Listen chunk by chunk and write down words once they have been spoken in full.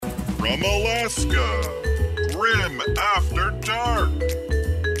From Alaska, Grim After Dark.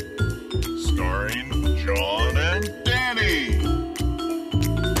 Starring John and Danny.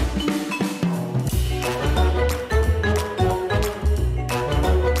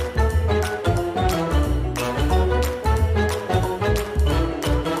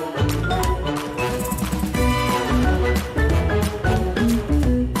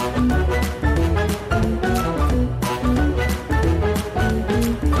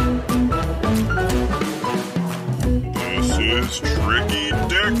 This is Tricky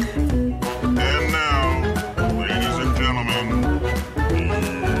Dick. And now, ladies and gentlemen,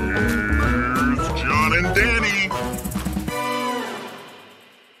 here's John and Danny.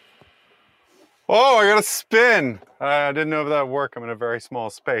 Oh, I got a spin. I didn't know if that would work. I'm in a very small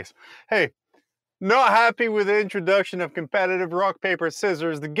space. Hey, not happy with the introduction of competitive rock, paper,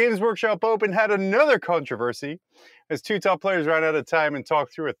 scissors. The Games Workshop Open had another controversy as two top players ran out of time and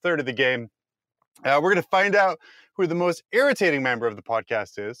talked through a third of the game. We're going to find out who the most irritating member of the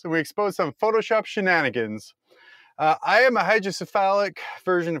podcast is, and we expose some Photoshop shenanigans. I am a hydrocephalic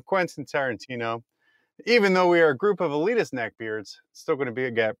version of Quentin Tarantino. Even though we are a group of elitist neckbeards, it's still going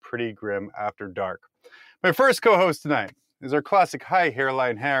to get pretty grim after dark. My first co-host tonight is our classic high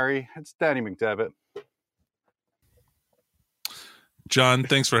hairline Harry. It's Danny McDevitt. John,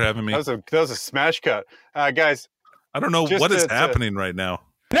 thanks for having me. That was a smash cut. Guys. I don't know what is happening right now.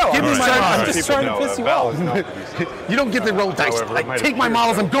 No, I'm just trying to piss you off. You don't get the roll dice. However, Take my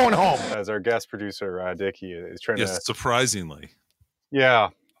models, I'm going home. As our guest producer, Dickie, is trying to... Surprisingly.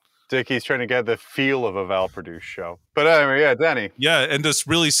 Yeah. Dickie's trying to get the feel of a Val-produced show. But anyway, yeah, Danny. Yeah, and to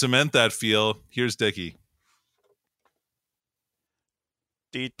really cement that feel, here's Dickie.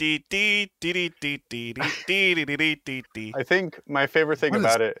 I think my favorite thing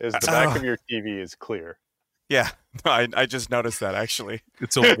about it is the back of your TV is clear. Yeah, I just noticed that, actually.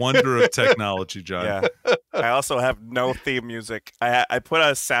 It's a wonder of technology, John. Yeah. I also have no theme music. I put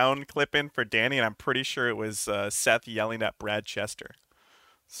a sound clip in for Danny, and I'm pretty sure it was Seth yelling at Brad Chester.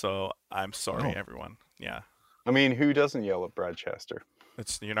 So I'm sorry, everyone. Yeah. I mean, who doesn't yell at Brad Chester?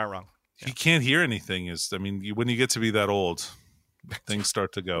 You're not wrong. Yeah. You can't hear anything. When you get to be that old, things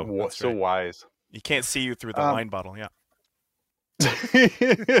start to go. So right. Wise. You can't see you through the wine bottle, yeah.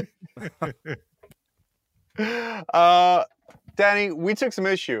 Danny, we took some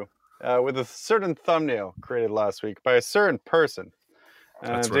issue with a certain thumbnail created last week by a certain person.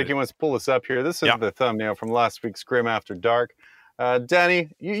 Dickie wants to pull this up here. This is the thumbnail from last week's Grim After Dark. Danny,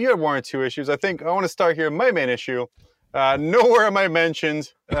 you have one or two issues. I think I want to start here. My main issue, nowhere am I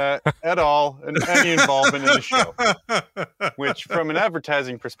mentioned at all in any involvement in the show, which from an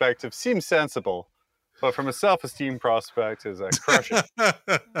advertising perspective seems sensible. But from a self-esteem prospect is crushing.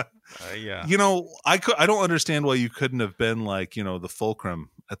 Yeah. I don't understand why you couldn't have been like, the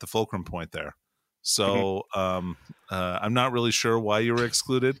fulcrum at the fulcrum point there. So I'm not really sure why you were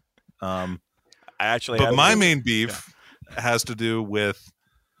excluded. My main beef has to do with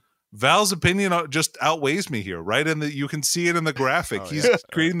Val's opinion just outweighs me here, right? You can see it in the graphic. He's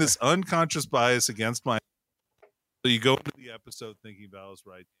creating this unconscious bias against my. So you go into the episode thinking Val is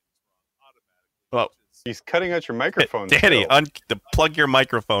right. Well, he's cutting out your microphone. Danny, plug your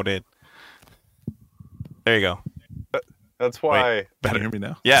microphone in. There you go. That's why. Wait, better hear me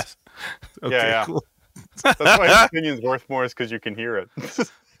now? Yes. Okay, yeah. Cool. That's why his opinion's worth more is because you can hear it.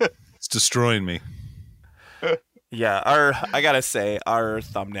 It's destroying me. Yeah, I gotta say, our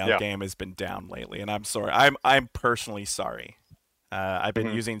thumbnail game has been down lately, and I'm sorry. I'm personally sorry. I've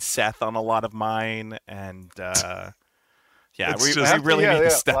been using Seth on a lot of mine, and we really need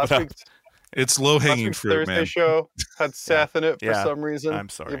to step it up. It's low-hanging fruit, Thursday man. show had Seth in it for some reason. I'm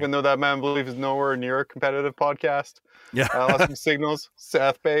sorry. Even though that man believes is nowhere near a competitive podcast. Yeah. Last week's signals,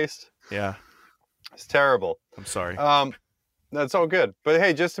 Seth-based. Yeah. It's terrible. I'm sorry. That's all good. But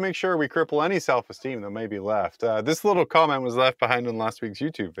hey, just to make sure we cripple any self-esteem that may be left, this little comment was left behind in last week's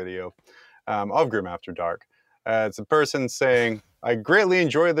YouTube video of Grim After Dark. It's a person saying, I greatly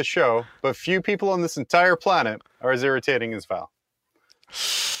enjoy the show, but few people on this entire planet are as irritating as Val.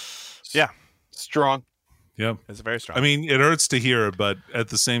 Yeah. Strong. Yeah. It's very strong. I mean, it hurts to hear, but at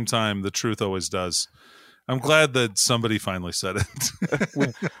the same time, the truth always does. I'm glad that somebody finally said it.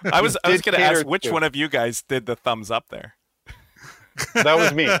 I was going to ask which one of you guys did the thumbs up there. That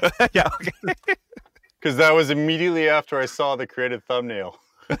was me. Yeah, okay. Because that was immediately after I saw the created thumbnail.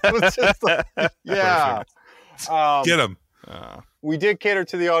 It was just like, yeah. Get him. We did cater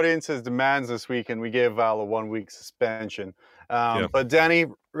to the audience's demands this week, and we gave Val a 1-week suspension. But Danny,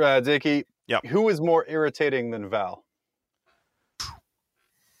 Dickie, who is more irritating than Val?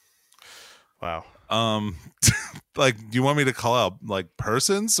 Wow. Like, do you want me to call out like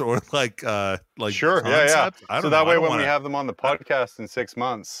persons or like sure, concepts? So that way, when we have them on the podcast in 6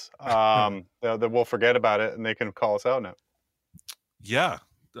 months, we'll forget about it and they can call us out now. Yeah.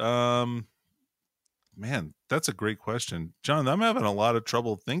 Man, that's a great question, John. I'm having a lot of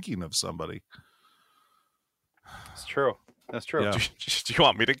trouble thinking of somebody. It's true. That's true. Yeah. Do you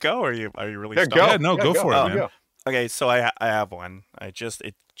want me to go, or are you really? Yeah, stumped? go. Yeah, no, go for it, man. Go. Okay, so I have one.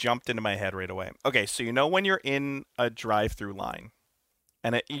 It jumped into my head right away. Okay, so when you're in a drive-through line,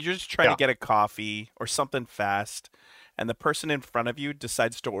 and you're just trying to get a coffee or something fast, and the person in front of you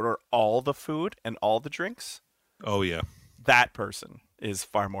decides to order all the food and all the drinks. Oh yeah, that person is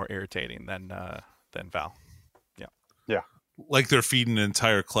far more irritating than Val. Yeah. Like they're feeding an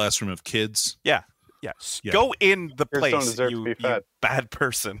entire classroom of kids. Yeah. Yes. Yeah. Go in the place, you bad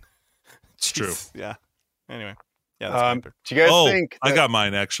person. It's true. Yeah. Anyway. Yeah. Do you guys think? I got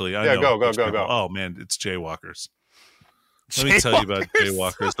mine actually. I know go. Oh man, it's jaywalkers. Let me tell you about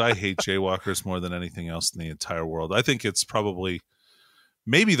jaywalkers. I hate jaywalkers more than anything else in the entire world. I think it's probably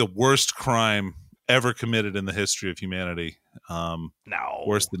maybe the worst crime ever committed in the history of humanity. No.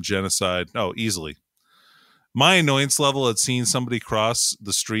 Worse than genocide. No, easily. My annoyance level at seeing somebody cross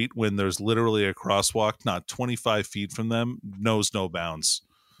the street when there's literally a crosswalk not 25 feet from them knows no bounds.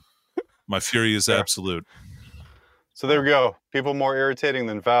 My fury is absolute. So there we go. People more irritating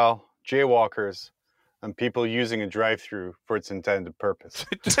than Val, jaywalkers, and people using a drive-through for its intended purpose.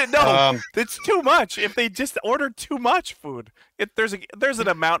 No, it's too much. If they just order too much food, there's an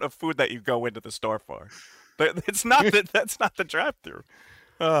amount of food that you go into the store for. But it's not that's not the drive-through.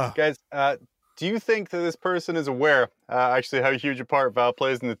 Guys, do you think that this person is aware actually how huge a part Val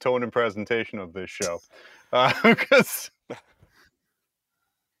plays in the tone and presentation of this show? Because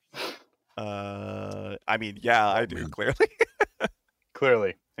I mean, yeah, I do, clearly.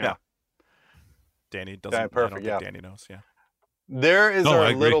 Clearly. Yeah. Danny doesn't. Perfect, I don't think Danny knows, yeah. There is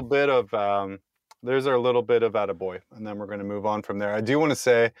our little bit of there's our little bit of attaboy, and then we're going to move on from there. I do want to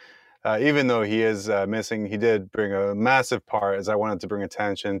say, even though he is missing, he did bring a massive part, as I wanted to bring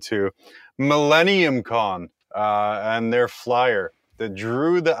attention to Millennium Con and their flyer that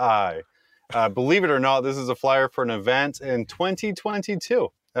drew the eye. Believe it or not, this is a flyer for an event in 2022.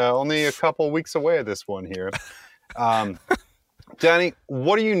 Only a couple weeks away, this one here. Danny,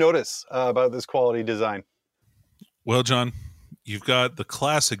 what do you notice about this quality design? Well, John, you've got the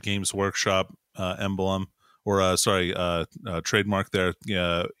classic Games Workshop emblem, or trademark there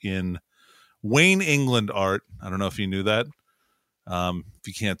in Wayne England art. I don't know if you knew that. If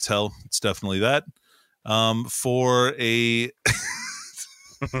you can't tell, it's definitely that. For a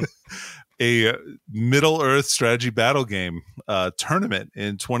a Middle-earth strategy battle game tournament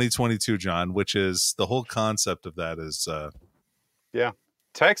in 2022, John, which is the whole concept of that is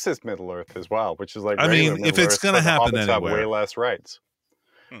Texas Middle-earth as well, which is like, I mean, if it's going to happen anywhere, have way less rights.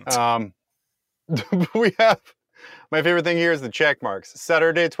 We have my favorite thing here is the check marks.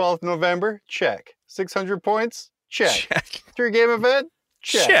 Saturday, 12th November, check. 600 points, check. 3-game event,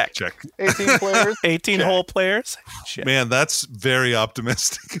 check. 18 players, 18 check. whole players, check. Man, that's very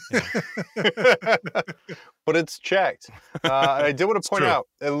optimistic. But it's checked. I did want to point out,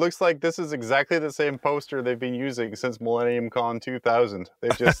 it looks like this is exactly the same poster they've been using since Millennium Con 2000.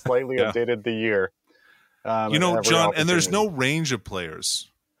 They've just slightly updated the year. John, and there's no range of players.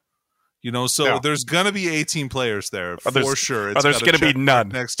 So there's going to be 18 players there for sure. There's going to be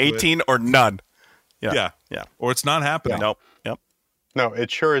none. 18 or none. Yeah. Or it's not happening. Nope. Yep. No,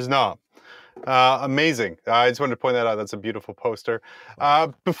 it sure is not. Amazing. I just wanted to point that out. That's a beautiful poster.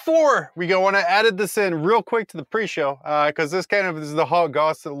 Before we go on, I added this in real quick to the pre-show because this is the hot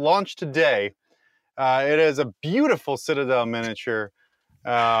goss that launched today. It is a beautiful Citadel miniature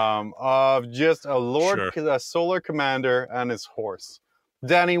of just a Solar Commander and his horse.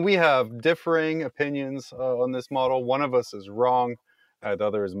 Danny, we have differing opinions on this model. One of us is wrong. The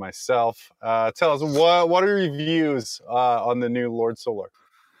other is myself. Tell us, what are your views on the new Lord Solar?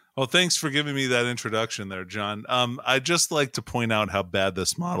 Well, thanks for giving me that introduction there, John. I'd just like to point out how bad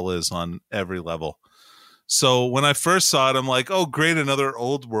this model is on every level. So when I first saw it, I'm like, oh, great, another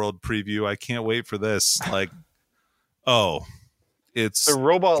Old World preview. I can't wait for this. It's... The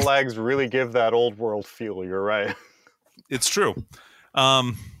robot legs really give that Old World feel. You're right. It's true.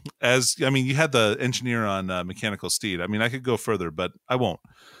 You had the engineer on Mechanical Steed. I mean, I could go further, but I won't.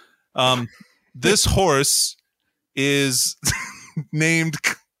 This horse is named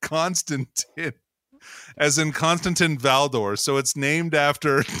Constantine, as in Constantine Valdor. So it's named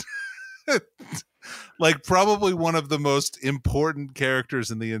after probably one of the most important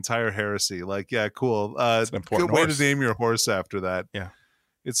characters in the entire heresy. Cool. It's an important good way horse. to name your horse after that. Yeah.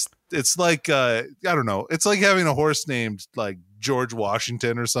 It's like I don't know. It's like having a horse named like George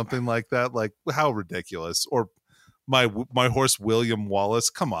Washington or something like that. Like how ridiculous. Or my horse William Wallace.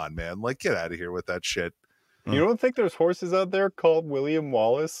 Come on, man. Like get out of here with that shit. You don't think there's horses out there called William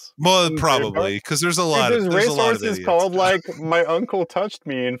Wallace? Well, probably because there's a lot. There's race a lot horses called like my uncle touched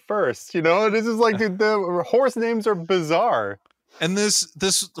me in first. You know, this is like the horse names are bizarre. And this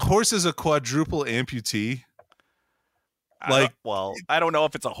horse is a quadruple amputee. I don't know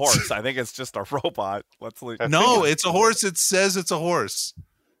if it's a horse. I think it's just a robot. No, it's a horse. It says it's a horse.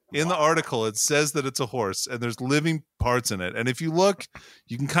 In the article, it says that it's a horse, and there's living parts in it. And if you look,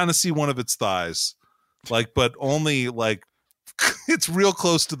 you can kind of see one of its thighs. Like, but only like it's real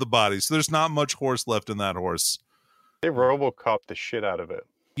close to the body, so there's not much horse left in that horse. They RoboCop the shit out of it.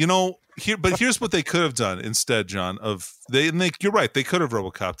 You know, here's what they could have done instead, John. You're right, they could have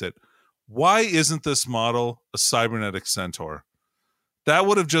RoboCopped it. Why isn't this model a cybernetic centaur? That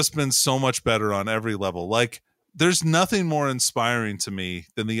would have just been so much better on every level. Like, there's nothing more inspiring to me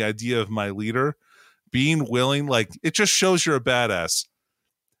than the idea of my leader being willing. Like, it just shows you're a badass.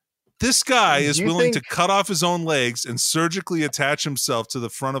 This guy is willing to cut off his own legs and surgically attach himself to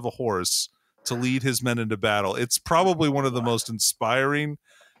the front of a horse to lead his men into battle. It's probably one of the most inspiring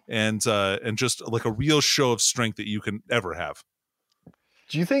and just like a real show of strength that you can ever have.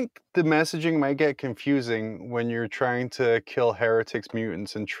 Do you think the messaging might get confusing when you're trying to kill heretics,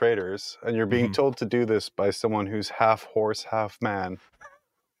 mutants, and traitors, and you're being told to do this by someone who's half horse, half man?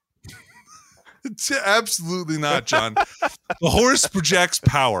 It's absolutely not, John. The horse projects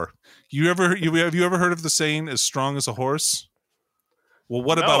power. Have you ever heard of the saying "as strong as a horse"? Well,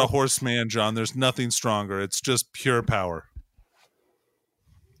 what about a horseman, John? There's nothing stronger. It's just pure power.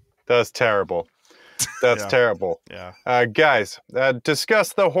 That's terrible. That's terrible. Yeah. Guys,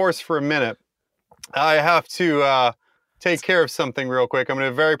 discuss the horse for a minute. I have to take care of something real quick. I'm going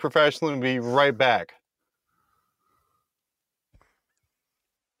to be very professional and be right back.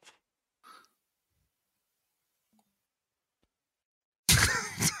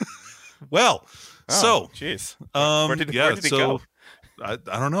 Well, jeez. Where did he go? I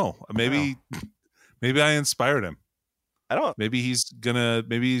don't know. Maybe I inspired him. I don't. Maybe he's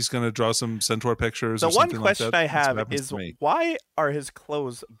gonna draw some centaur pictures. The or one something question like that. I have is why are his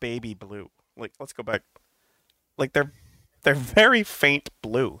clothes baby blue? Like, let's go back. Like they're very faint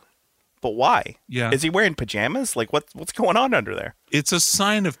blue, but why? Yeah. Is he wearing pajamas? Like what's going on under there? It's a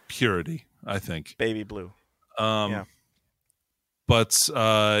sign of purity, I think. Baby blue. Yeah. But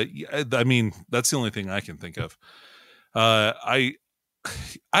I mean, that's the only thing I can think of. I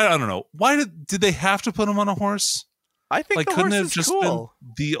don't know. Why did they have to put him on a horse? I think the couldn't horse it have is just cool.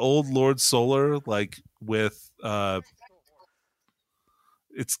 been the old Lord Solar, like with it's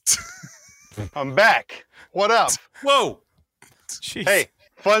I'm back. What up? Whoa. Jeez. Hey,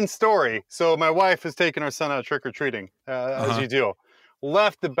 fun story. So my wife has taken our son out trick-or-treating, as you do.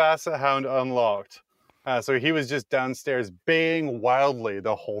 Left the Basset Hound unlocked. So he was just downstairs baying wildly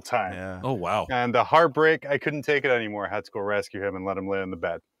the whole time. Yeah. Oh, wow. And the heartbreak, I couldn't take it anymore. I had to go rescue him and let him lay in the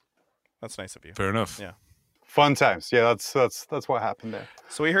bed. That's nice of you. Fair enough. Yeah. Fun times. Yeah, that's what happened there.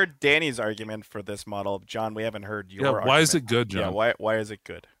 So we heard Danny's argument for this model. John, we haven't heard your argument. Why is it good, John? Yeah, why is it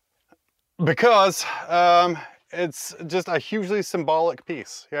good? Because it's just a hugely symbolic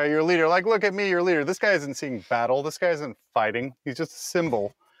piece. Yeah, your leader. Like, look at me, your leader. This guy isn't seeing battle. This guy isn't fighting. He's just a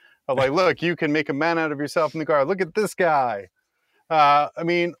symbol of like, look, you can make a man out of yourself in the guard. Look at this guy. I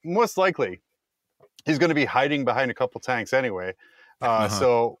mean, most likely, he's going to be hiding behind a couple tanks anyway.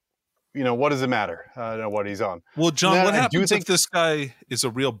 So, you know, what does it matter? What he's on. Well, John, what happens if this guy is a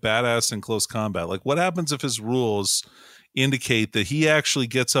real badass in close combat? Like, what happens if his rules indicate that he actually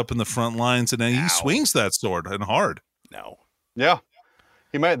gets up in the front lines and then he swings that sword and hard? No. Yeah.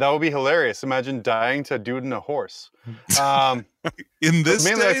 He might. That would be hilarious. Imagine dying to a dude in a horse. In this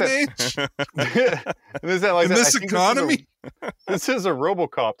day and age? In this economy? This is a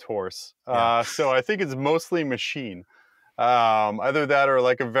RoboCop horse. So I think it's mostly machine. Either that or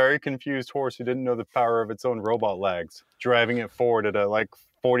like a very confused horse who didn't know the power of its own robot legs, driving it forward at like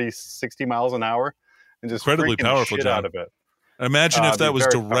 40, 60 miles an hour and just incredibly freaking powerful, shit John. out of it. Imagine if that was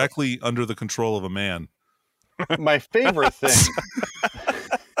directly powerful. under the control of a man. My favorite thing.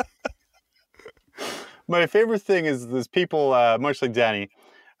 My favorite thing is there's people, much like Danny.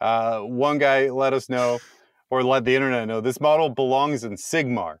 One guy let us know, or let the internet know, this model belongs in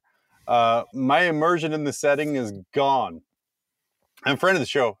Sigmar. My immersion in the setting is gone. And a friend of the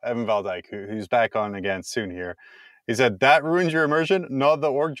show, Evan Valdyke, who's back on again soon here, he said, that ruins your immersion, not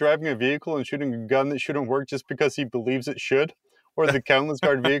the orc driving a vehicle and shooting a gun that shouldn't work just because he believes it should, or the countless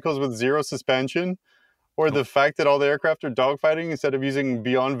guard vehicles with zero suspension. or the fact that all the aircraft are dogfighting instead of using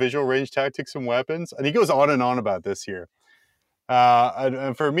beyond visual range tactics and weapons. And he goes on and on about this here.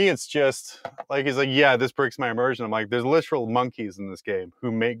 And for me, it's just like, he's like, yeah, this breaks my immersion. I'm like, there's literal monkeys in this game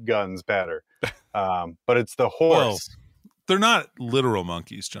who make guns better. But it's the horse. Well, they're not literal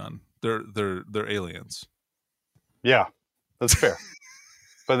monkeys, John. They're aliens. Yeah, that's fair.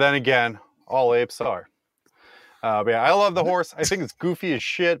 But then again, all apes are. But yeah, I love the horse. I think it's goofy as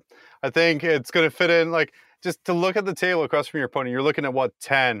shit. I think it's going to fit in, like, just to look at the table across from your opponent, you're looking at, what,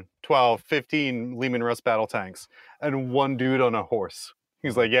 10, 12, 15 Leman Russ battle tanks and one dude on a horse.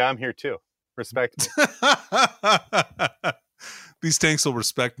 He's like, yeah, I'm here too. Respect me. These tanks will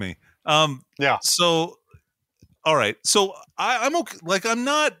respect me. Yeah. So, all right. So I'm okay. Like, I'm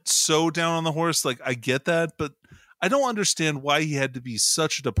not so down on the horse. Like, I get that, but I don't understand why he had to be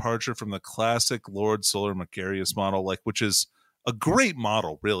such a departure from the classic Lord Solar Macarius model, like, which is a great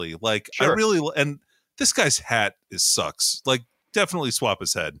model, really. Like, Sure. and this guy's hat sucks. Like, definitely swap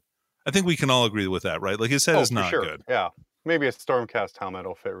his head. I think we can all agree with that, right? Like, his head is not good. Yeah. Maybe a Stormcast helmet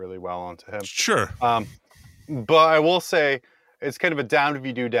will fit really well onto him. Sure. But I will say, it's kind of a damned if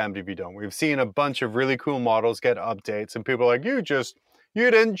you do, damned if you don't. We've seen a bunch of really cool models get updates, and people are like, you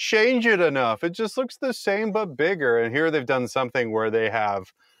didn't change it enough. It just looks the same but bigger. And here they've done something where they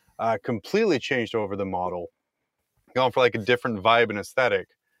have completely changed over the model, gone for like a different vibe and aesthetic,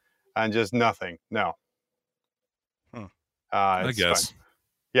 and just nothing. No. I guess. Fine.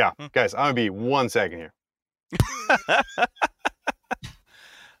 Yeah, guys, I'm gonna be 1 second here.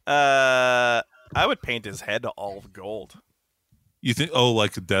 I would paint his head all of gold. You think? Oh,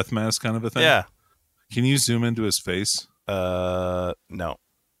 like a death mask kind of a thing? Yeah. Can you zoom into his face? No. Oh,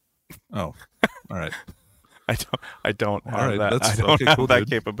 all right. I don't All have right, that. that's- I don't okay, have cool, that dude.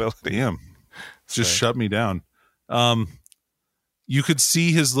 capability. Damn. Just Sorry. shut me down. You could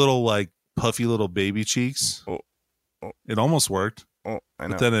see his little, like, puffy little baby cheeks. Oh. It almost worked, Oh, I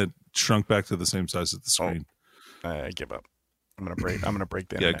know. but then it shrunk back to the same size as the screen. I give up. I'm gonna break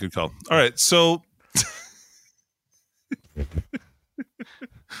the Yeah, internet. good call. All right, so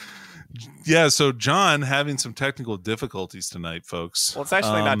yeah, so John having some technical difficulties tonight, folks. Well, it's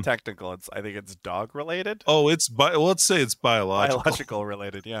actually not technical. I think it's dog related. Oh, let's say it's biological. Biological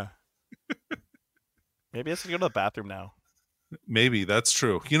related, yeah. Maybe I should go to the bathroom now. Maybe that's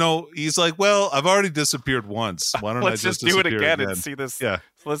true. You know, he's like, well, I've already disappeared once. Why don't Let's I just do it disappear again and see this. Yeah.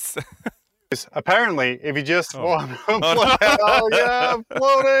 Let's. Apparently, if you just Oh. hell yeah, I'm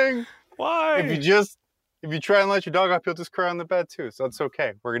floating. Why? If you try and let your dog up, he'll just cry on the bed too. So that's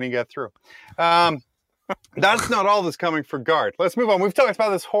okay. We're gonna get through. That's not all that's coming for Guard. Let's move on. We've talked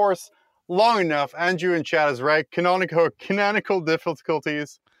about this horse long enough. Andrew in chat is right. Canonical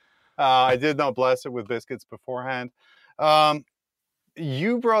difficulties. I did not bless it with biscuits beforehand.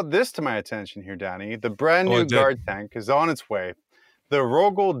 You brought this to my attention here, Danny. The brand Oh, I new did. Guard tank is on its way. The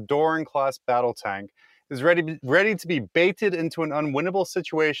Rogel Doran class battle tank is ready to be baited into an unwinnable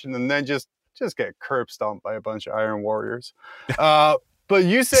situation and then just get curb stomped by a bunch of Iron Warriors. But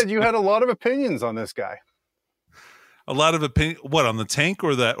you said you had a lot of opinions on this guy. A lot of opinion. What, on the tank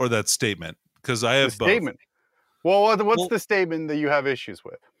or that statement? Because I The have both. statement. Well, what's Well- the statement that you have issues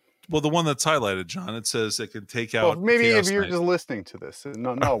with? Well, the one that's highlighted, John. It says it can take out. Well, maybe Chaos if you're Knight. just listening to this and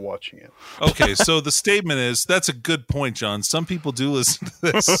not watching it. Okay, so the statement is that's a good point, John. Some people do listen to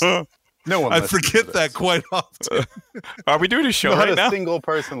this. No one. I listens to forget this. that quite often. Are we doing a show Not right a now? single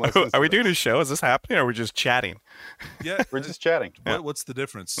person listens. Are we to doing a show? Is this happening, or are we just chatting? Yeah, this. We're just chatting. what's the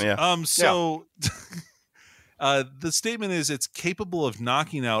difference? Yeah. So the statement is it's capable of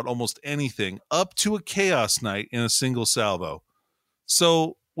knocking out almost anything up to a Chaos Knight in a single salvo.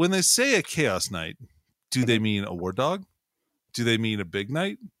 So when they say a Chaos Knight, do they mean a War Dog? Do they mean a Big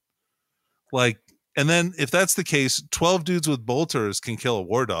Knight? Like, and then if that's the case, 12 dudes with bolters can kill a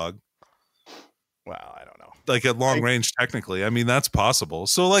War Dog. Wow, I don't know. Like at long range, technically. I mean, that's possible.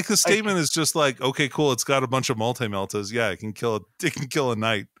 So like the statement is just like, okay, cool. It's got a bunch of multi-meltas. Yeah, it can kill a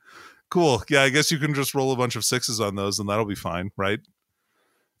knight. Cool. Yeah, I guess you can just roll a bunch of sixes on those and that'll be fine, right?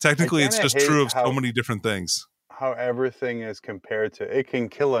 Technically, it's kinda just hate true of so how- many different things. How everything is compared to it can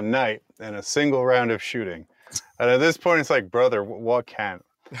kill a knight in a single round of shooting. And at this point, it's like, brother, what can't?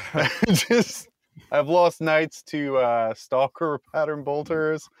 I've lost knights to stalker pattern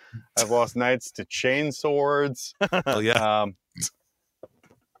bolters. I've lost knights to chain swords. Well, yeah.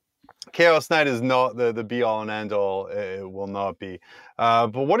 Chaos Knight is not the be all and end all. It will not be.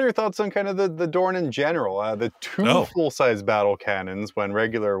 But what are your thoughts on kind of the Dorn in general? The two full size battle cannons when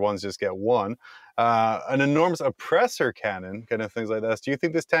regular ones just get one. An enormous oppressor cannon, kind of things like this. Do you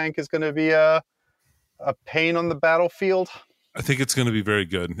think this tank is going to be a pain on the battlefield? I think it's going to be very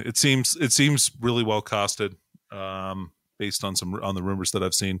good. It seems really well costed, based on the rumors that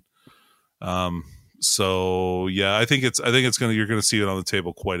I've seen. So yeah, I think you're going to see it on the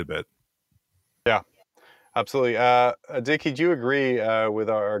table quite a bit. Yeah, absolutely. Dickie, do you agree with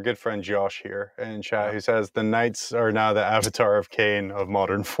our good friend Josh here in chat, who says the Knights are now the avatar of Kane of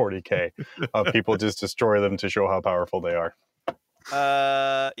modern 40K? People just destroy them to show how powerful they are.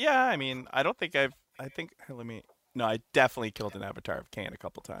 Yeah, I mean, I definitely killed an avatar of Kane a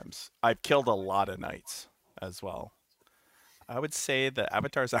couple times. I've killed a lot of Knights as well. I would say that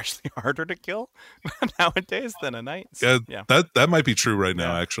Avatar is actually harder to kill nowadays than a Knight. So, yeah, that might be true right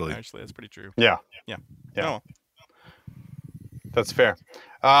now. Actually, that's pretty true. Yeah. Oh. That's fair.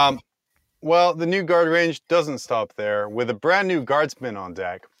 Well, the new guard range doesn't stop there, with a brand new guardsman on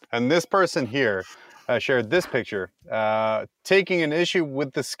deck. And this person here shared this picture, taking an issue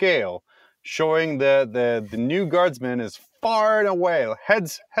with the scale, showing that the new guardsman is far and away,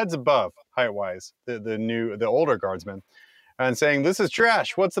 heads above height-wise, the older guardsman. And saying, this is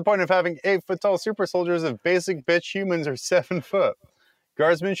trash. What's the point of having 8-foot-tall super soldiers if basic bitch humans are 7 foot?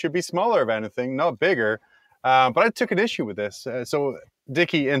 Guardsmen should be smaller, if anything, not bigger. But I took an issue with this. So,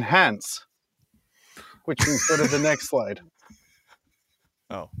 Dickie, enhance. Which means go to the next slide.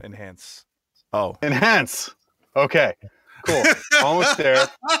 Oh, enhance. Oh. Enhance. Okay, cool. Almost there.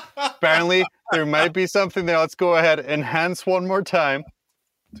 Apparently, there might be something there. Let's go ahead. Enhance one more time.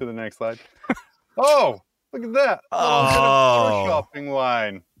 To the next slide. Oh! Look at that. Oh, shopping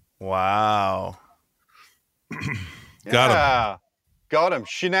line. Wow. Got him.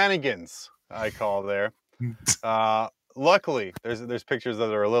 Shenanigans, I call there. Luckily, there's pictures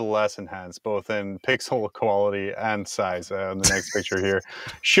that are a little less enhanced, both in pixel quality and size. On the next picture here,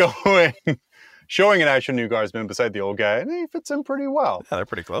 showing an actual new guardsman beside the old guy, and he fits in pretty well. Yeah, they're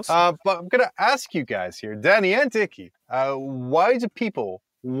pretty close. But I'm going to ask you guys here, Danny and Dickie, why do people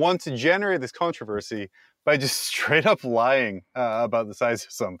want to generate this controversy by just straight up lying about the size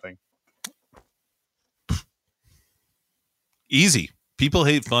of something? Easy. People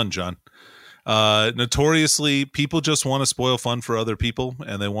hate fun, John. Notoriously, people just want to spoil fun for other people,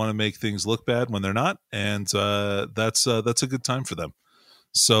 and they want to make things look bad when they're not, and that's a good time for them.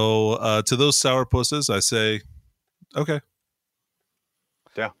 So to those sourpusses, I say, okay.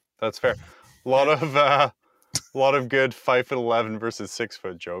 Yeah, that's fair. A lot of good 5'11" versus 6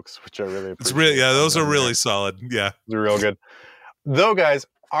 foot jokes, which I really appreciate. It's really, those are really solid. Yeah, they're real good. Though, guys,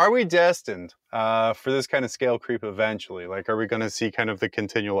 are we destined for this kind of scale creep eventually? Like, are we going to see kind of the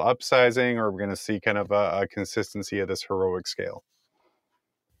continual upsizing, or are we going to see kind of a consistency of this heroic scale?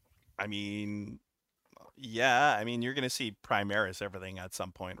 I mean, yeah. I mean, you're going to see Primaris everything at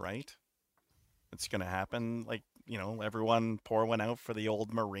some point, right? It's going to happen. Like, everyone pour one out for the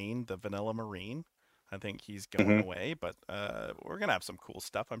old Marine, the vanilla Marine. I think he's going away, but we're going to have some cool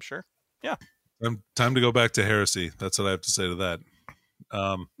stuff, I'm sure. Yeah. Time to go back to Heresy. That's what I have to say to that.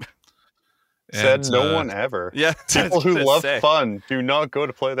 Said no one ever. Yeah. People who love fun do not go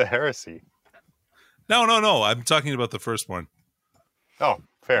to play the Heresy. No. I'm talking about the first one. Oh,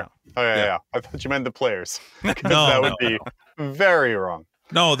 fair. Oh, yeah. I thought you meant the players. No, that would be very wrong.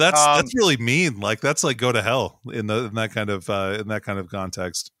 No, that's really mean. Like, that's like go to hell in that kind of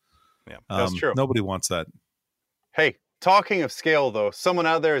context. Yeah, that's true. Nobody wants that. Hey, talking of scale, though, someone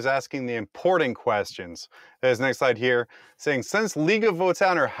out there is asking the important questions. There's next slide here saying, since League of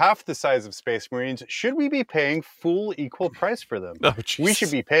Votann are half the size of Space Marines, should we be paying full equal price for them? Oh, we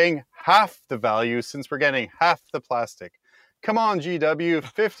should be paying half the value since we're getting half the plastic. Come on, GW,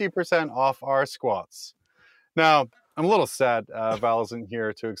 50% off our squats. Now, I'm a little sad Val isn't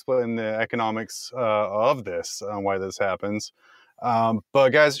here to explain the economics of this, why this happens. But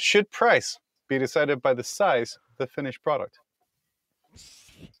guys, should price be decided by the size of the finished product?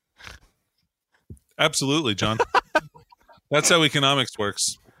 Absolutely, John. That's how economics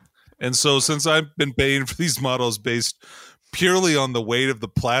works. And so since I've been paying for these models based purely on the weight of the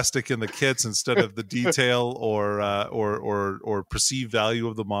plastic in the kits instead of the detail or perceived value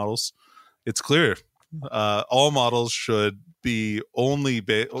of the models, it's clear. All models should be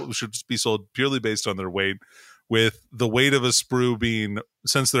sold purely based on their weight, with the weight of a sprue being,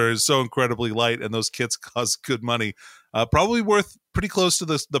 since they're so incredibly light and those kits cost good money, probably worth pretty close to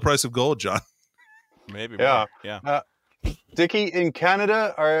the price of gold, John. Maybe. Yeah. Yeah. Dickie, in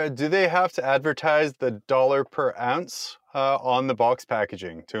Canada, do they have to advertise the dollar per ounce on the box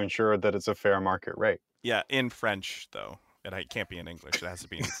packaging to ensure that it's a fair market rate? Yeah, in French, though. It can't be in English. It has to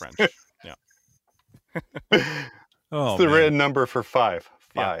be in French. Yeah. It's the written number for 5.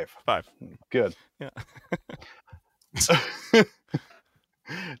 5. Yeah, 5. Good. Yeah.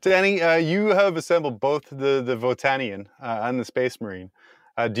 Danny, you have assembled both the Votanian and the Space Marine.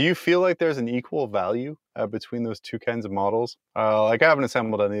 Do you feel like there's an equal value between those two kinds of models? Like I haven't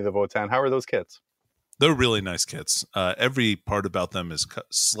assembled any of the Votan. How are those kits? They're really nice kits. Every part about them is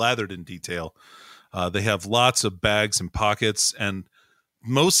slathered in detail. They have lots of bags and pockets, and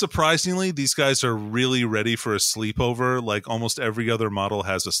most surprisingly, these guys are really ready for a sleepover. Like almost every other model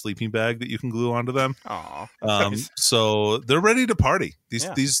has a sleeping bag that you can glue onto them. Aw, nice. So they're ready to party. These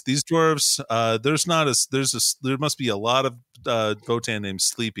dwarves. There must be a lot of Votan named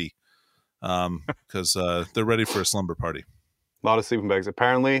Sleepy, because they're ready for a slumber party. A lot of sleeping bags.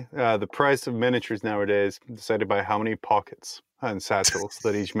 Apparently, the price of miniatures nowadays decided by how many pockets and satchels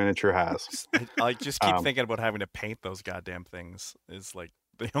that each miniature has. I just keep thinking about having to paint those goddamn things. Is like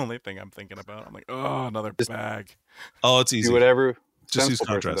the only thing I'm thinking about. I'm like, oh, another bag. Oh, it's easy. Do whatever just use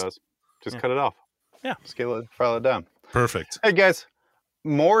sensible person contrast. does. Just cut it off. Yeah. Scale it, file it down. Perfect. Hey guys,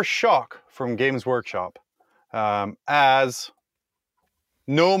 more shock from Games Workshop as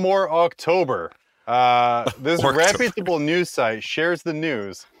no more October. This reputable news site shares the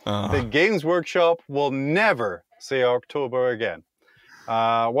news that Games Workshop will never say October again.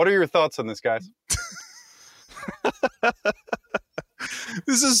 What are your thoughts on this, guys?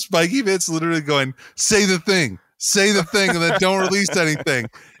 This is Spiky Bits literally going, say the thing, and then don't release anything.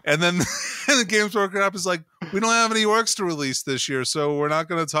 And then the Games Workshop is like, we don't have any orcs to release this year, so we're not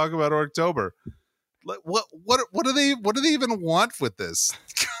going to talk about October. Like, what do they even want with this?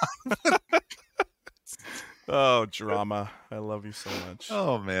 Oh, drama. I love you so much.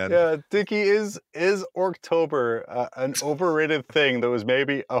 Oh, man. Yeah, Dickie, is October an overrated thing that was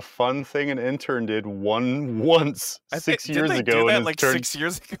maybe a fun thing an intern did once 6 years did they ago? Do that and like 6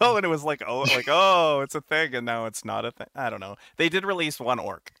 years ago, and it was like, oh, it's a thing, and now it's not a thing. I don't know. They did release one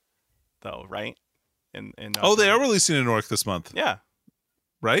orc, though, right? In they are releasing an orc this month. Yeah.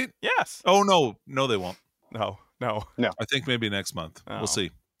 Right? Yes. Oh, no, they won't. No. I think maybe next month. We'll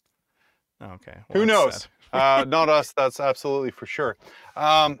see. Okay. Well, who knows? Not us, that's absolutely for sure.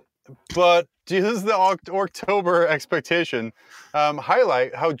 But does the October expectation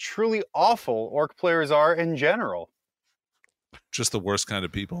highlight how truly awful orc players are in general? Just the worst kind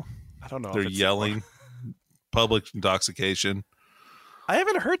of people. I don't know. They're yelling, public intoxication. I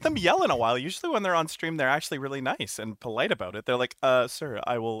haven't heard them yell in a while. Usually when they're on stream, they're actually really nice and polite about it. They're like, sir,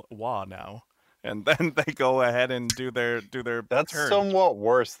 I will wah now. And then they go ahead and do their That's turn. somewhat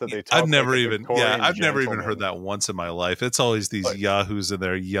worse that they talk. I've never like even heard that once in my life. It's always these yahoos in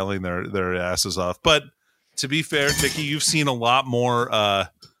there yelling their asses off. But to be fair, Dickie, you've seen a lot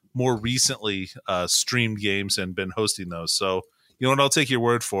more recently streamed games and been hosting those. So you know what? I'll take your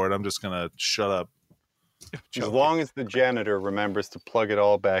word for it. I'm just gonna shut up. As long as the janitor remembers to plug it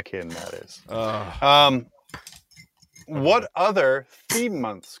all back in, that is. What other theme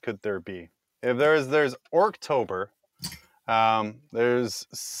months could there be? If there's Orktober, there's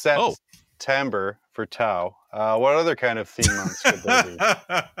September for Tau. What other kind of theme months could there be?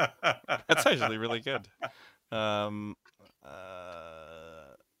 That's actually really good. I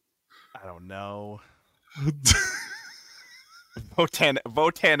don't know.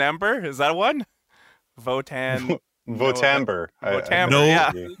 Votan Ember? Is that one? Votan. Votamber.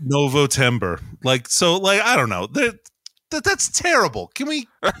 No Votember. Like, so, like, I don't know. That's terrible. Can we?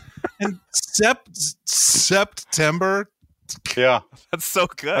 And September. Yeah, that's so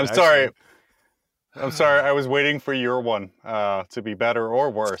good. I'm sorry. I was waiting for your one to be better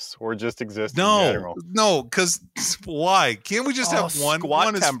or worse, or just exist in general. No, because why? Can't we just have one?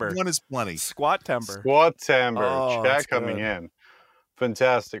 One is plenty. Squat-tember. Chat coming in.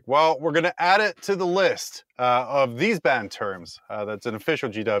 Fantastic. Well, we're going to add it to the list of these banned terms. That's an official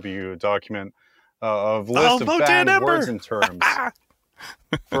GW document of list of banned words and terms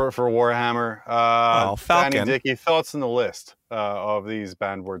for Warhammer. Falcon. Danny, Dickie, thoughts on the list of these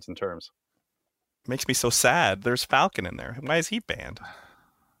banned words and terms? Makes me so sad. There's Falcon in there. Why is he banned?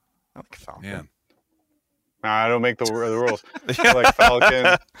 I like Falcon. Man. I don't make the rules. I like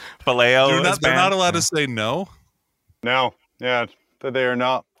Falcon. Vallejo. They're not allowed to say no? No. Yeah, they are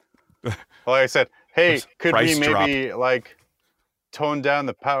not. Like I said, hey, could we maybe like tone down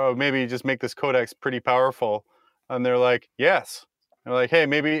the power? Maybe just make this codex pretty powerful. And they're like, yes. They're like, hey,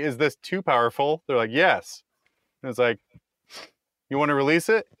 maybe is this too powerful? They're like, yes. And it's like, you want to release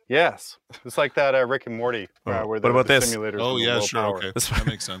it? Yes. It's like that Rick and Morty. Where what about this? Oh, yeah, sure. Power. Okay. That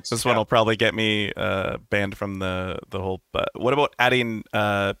makes sense. This one will probably get me banned from the whole. What about adding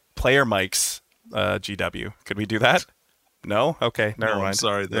player mics GW? Could we do that? No? Okay, never mind. I'm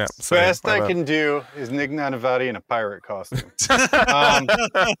sorry. Best I can do is Nick Nanavati in a pirate costume.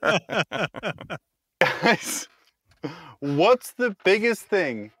 Guys, What's the biggest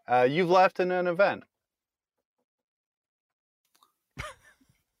thing you've left in an event?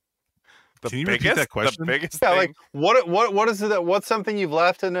 Can you repeat that question? The biggest Yeah, thing? like what is it that what's something you've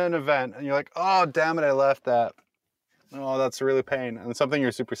left in an event and you're like, oh damn it, I left that. Oh, that's really pain. And something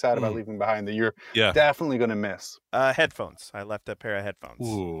you're super sad about leaving behind that you're definitely gonna miss. Headphones. I left a pair of headphones.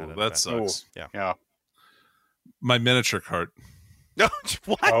 Ooh, that sucks. Yeah. Yeah. My miniature cart. No,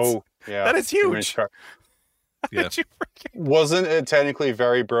 what? Oh, yeah. That is huge. Yeah. Did you freaking... Wasn't it technically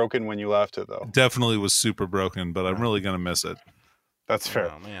very broken when you left it though? Definitely was super broken, but I'm really gonna miss it. That's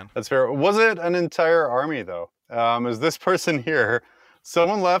fair. Oh man. That's fair. Was it an entire army though? Is this person here?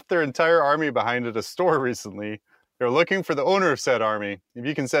 Someone left their entire army behind at a store recently. They're looking for the owner of said army. If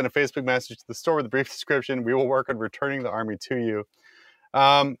you can send a Facebook message to the store with a brief description, we will work on returning the army to you.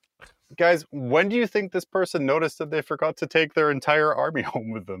 Guys, when do you think this person noticed that they forgot to take their entire army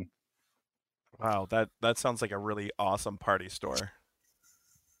home with them? Wow, that sounds like a really awesome party store.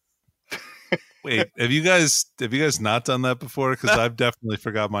 Wait, have you guys not done that before? Because I've definitely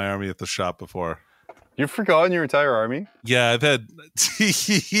forgot my army at the shop before. You've forgotten your entire army? Yeah, I've had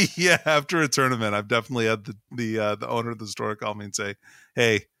after a tournament, I've definitely had the owner of the store call me and say,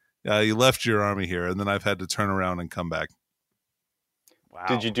 "Hey, you left your army here," and then I've had to turn around and come back. Wow.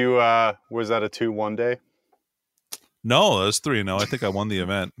 Did you do? Was that a 2-1 day? No, that was 3-0. I think I won the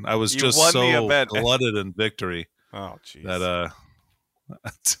event. I was just so glutted in victory. Oh, jeez. That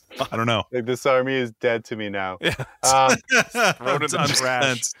I don't know. Like, this army is dead to me now. Yeah. Thrown in the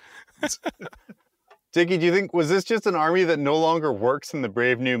trash. Dickie, do you think, was this just an army that no longer works in the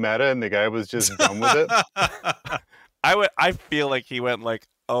Brave New meta and the guy was just done with it? I feel like he went like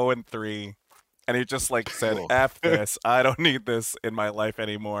 0-3 and he just like said, F this. I don't need this in my life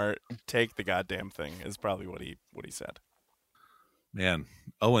anymore. Take the goddamn thing is probably what he said. Man,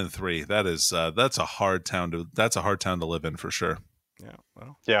 0-3. That's a hard town to live in for sure. Yeah.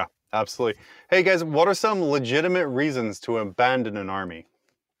 Well. Yeah, absolutely. Hey guys, what are some legitimate reasons to abandon an army?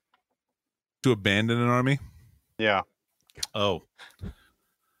 To abandon an army? Yeah. Oh.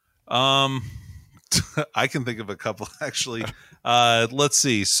 I can think of a couple actually. Let's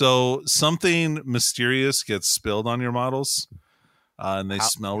see. So something mysterious gets spilled on your models, and they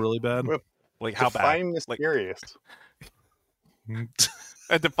smell really bad. Like how bad? Define mysterious.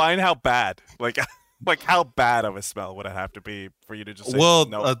 Define how bad. Like how bad of a smell would it have to be for you to just say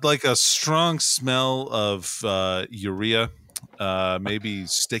no? Like a strong smell of urea, maybe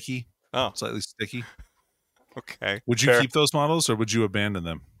sticky. Oh, slightly sticky. Okay. Would you keep those models or would you abandon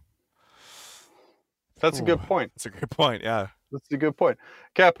them? That's a good point. That's a good point. Yeah. That's a good point.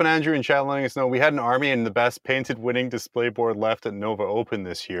 Cap and Andrew in chat letting us know we had an army and the best painted winning display board left at Nova Open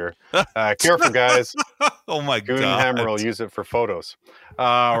this year. Careful, guys. Oh my God. Goonhammer will use it for photos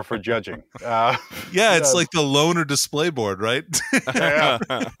or for judging. Yeah, it's like the loaner display board, right? Yeah.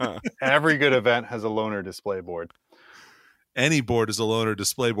 Every good event has a loaner display board. Any board is a loaner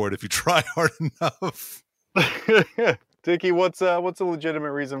display board if you try hard enough. Dickie, what's a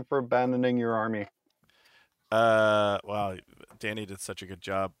legitimate reason for abandoning your army? Wow, Danny did such a good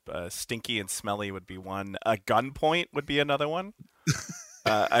job. Stinky and smelly would be one. Gunpoint would be another one.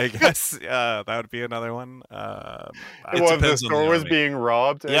 I guess that would be another one. The store was being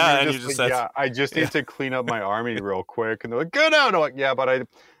robbed. And yeah, and you just said, I just need to clean up my army real quick. And they're like, go down. I'm like, yeah, but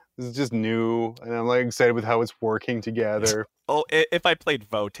this is just new, and I'm like excited with how it's working together. Oh, if I played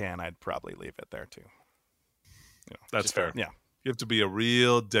Votann, I'd probably leave it there too. That's fair. Yeah. You have to be a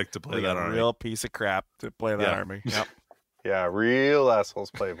real dick to play that army. A real piece of crap to play that army. Yep. Yeah, real assholes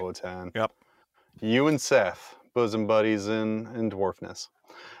play Votann. Yep. You and Seth, bosom buddies in Dwarfness.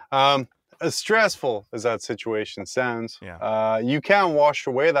 As stressful as that situation sounds, you can wash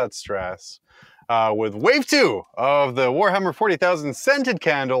away that stress with Wave 2 of the Warhammer 40,000 scented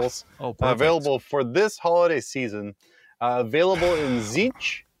candles available for this holiday season. Available in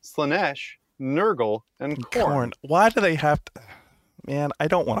Tzeentch, Slaanesh, Nurgle, and Khorne. Why do they have to... Man, I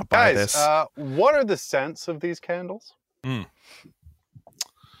don't want to buy this. What are the scents of these candles?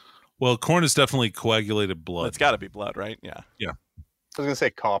 Well, Khorne is definitely coagulated blood. It's got to be blood, right? Yeah. Yeah. I was going to say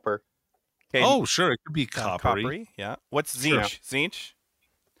copper. Okay. Oh, sure. It could be coppery. Coppery, yeah. What's Tzeentch? Tzeentch?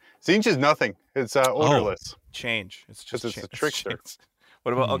 Tzeentch is nothing. It's odorless. Change. It's just a trickster.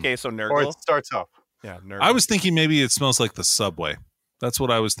 What about, okay, so Nurgle? Or it starts off. Yeah, Nurgle. I was thinking maybe it smells like the subway. That's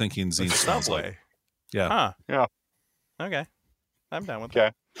what I was thinking Tzeentch smells like. Yeah. Huh. Yeah. Okay. I'm down with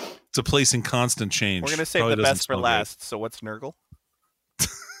that. It's a place in constant change. We're going to save the best for last. So what's Nurgle?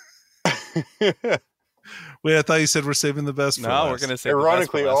 Wait, I thought you said we're saving the best for last. No, we're going to save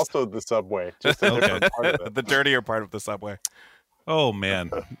ironically the best for last. also the subway. Just a different part of it. The dirtier part of the subway. Oh,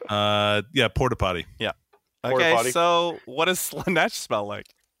 man. Yeah, porta potty. Yeah. Okay, potty. so what does Slaanesh smell like?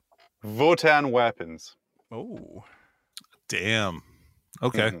 Votan weapons. Oh. Damn.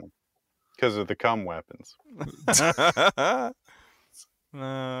 Okay. Because of the cum weapons. I got it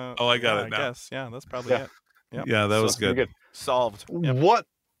now. I guess. Yeah, that's probably it. Yep. Yeah, that was good. Solved. Yep.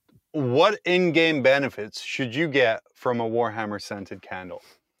 What in-game benefits should you get from a Warhammer scented candle?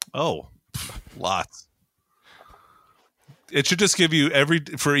 Oh, lots. It should just give you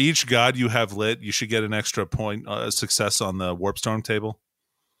for each god you have lit, you should get an extra point success on the Warpstorm table.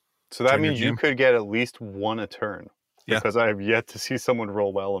 So that means you could get at least one a turn. Yeah. Because I have yet to see someone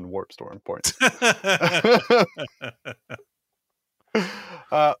roll well in Warpstorm points.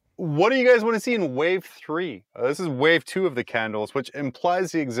 What do you guys want to see in Wave 3? This is Wave 2 of the candles, which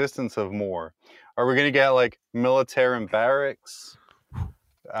implies the existence of more. Are we going to get like military barracks?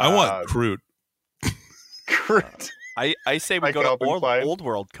 I want Kroot. Kroot. I say we go to old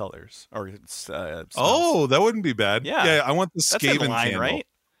world colors. Or oh, that wouldn't be bad. Yeah, I want the Skaven line, candle. right?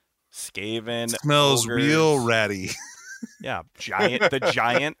 Skaven smells ogres. real ratty. Yeah, the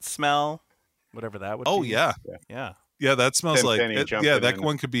giant smell, whatever that would be. Oh yeah. Yeah, that smells like that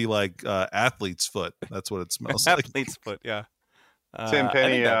one could be like athlete's foot. That's what it smells like. Athlete's foot, yeah. Tim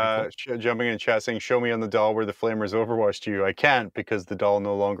Penny jumping in chat saying, "Show me on the doll where the flamers overwatched you." I can't because the doll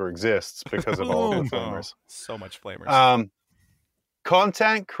no longer exists because of all of the flamers. So much flamers.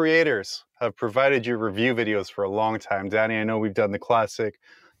 Content creators have provided you review videos for a long time. Danny, I know we've done the classic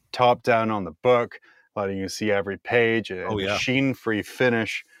top down on the book, letting you see every page, a sheen-free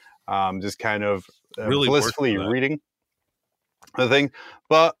finish, just kind of really blissfully reading the thing.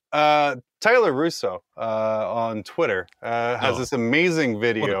 But Tyler Russo on Twitter has this amazing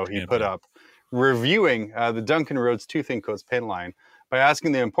video he put up reviewing the Duncan Rhodes Two Thin Coats paint line by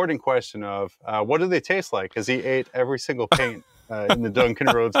asking the important question of what do they taste like, as he ate every single paint in the Duncan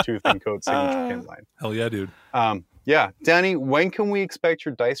Rhodes Two Thin Coats signature paint line. Hell yeah, dude. Yeah. Danny, when can we expect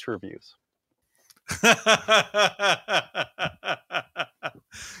your dice reviews?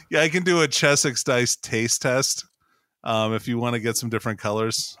 Yeah, I can do a Chessex dice taste test if you want to get some different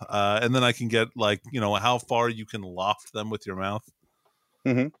colors. And then I can get how far you can loft them with your mouth.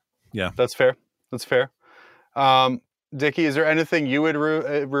 Mm-hmm. Yeah. That's fair. Dickie, is there anything you would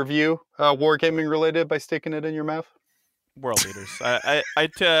review wargaming related by sticking it in your mouth? World Eaters.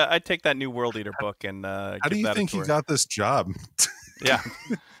 I'd take that new World Eater book and how do you think you got this job? Yeah.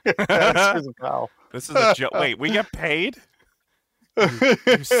 This is a joke. Wait, we get paid?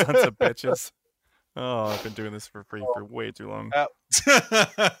 You sons of bitches. Oh, I've been doing this for free for way too long.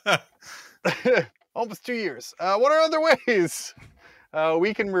 Almost 2 years. What are other ways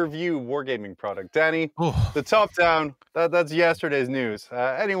we can review wargaming product? Danny, the top down, that's yesterday's news.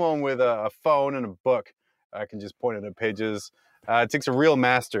 Anyone with a phone and a book can just point at the pages. It takes a real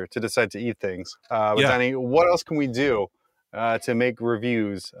master to decide to eat things. Danny, what else can we do to make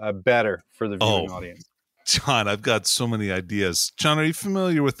reviews better for the viewing audience? John, I've got so many ideas. John, are you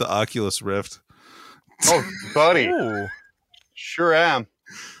familiar with the Oculus Rift? Oh, buddy. Sure am.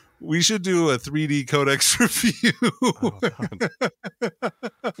 We should do a 3D Codex review.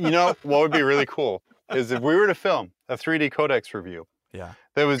 You know, what would be really cool is if we were to film a 3D Codex review. Yeah.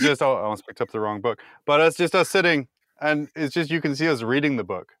 That was just, I almost picked up the wrong book. But it's just us sitting, and it's just, you can see us reading the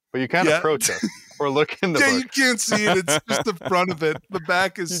book. But you can't approach us or look in the book. Yeah, you can't see it. It's just the front of it. The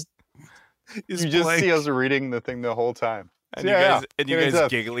back is you just see us reading the thing the whole time. And you guys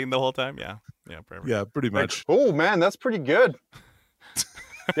giggling the whole time? Yeah. Yeah, pretty much. Like, oh, man, that's pretty good.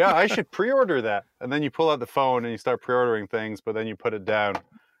 Yeah, I should pre-order that. And then you pull out the phone and you start pre-ordering things, but then you put it down.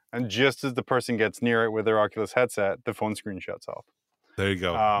 And just as the person gets near it with their Oculus headset, the phone screen shuts off. There you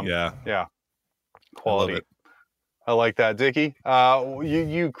go. Yeah. Quality. I like that. Dickie,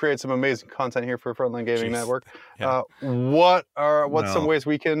 you create some amazing content here for Frontline Gaming Network. Yeah. What's some ways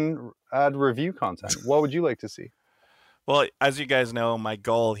we can add review content? What would you like to see? Well, as you guys know, my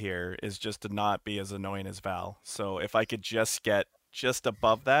goal here is just to not be as annoying as Val. So if I could just get just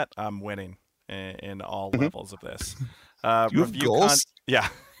above that, I'm winning in all levels of this. You have goals? Yeah.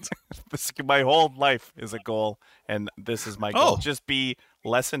 My whole life is a goal, and this is my goal. Just be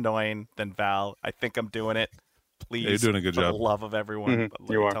less annoying than Val. I think I'm doing it. Please, you're doing a good job. For the love of everyone.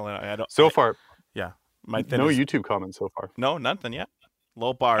 Mm-hmm. You are. Far. Yeah. No YouTube comments so far. No, nothing yet.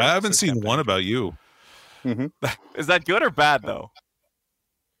 Low bar. I haven't seen one about you. Mm-hmm. Is that good or bad, though?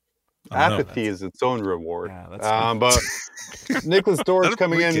 Apathy is its own reward. Yeah, but Nicholas Dorff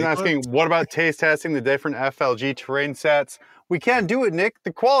coming in and asking, what about taste testing the different FLG terrain sets? We can't do it, Nick.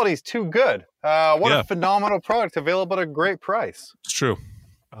 The quality's too good. What a phenomenal product available at a great price. It's true.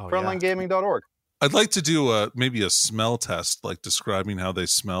 Frontlinegaming.org. I'd like to do maybe a smell test, like describing how they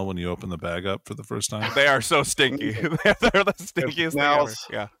smell when you open the bag up for the first time. They are so stinky. They're the stinkiest thing ever.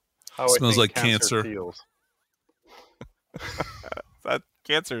 Yeah. How Smells like cancer. Feels. That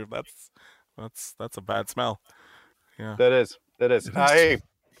cancer. That's a bad smell. Yeah. That is. Hey,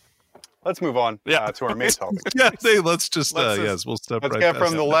 let's move on to our main topic. Let's just we'll step let's right get past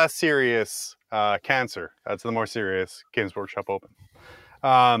from the that. less serious cancer to the more serious Games Workshop Open.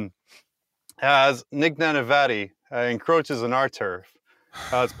 As Nick Nanavati encroaches on our turf,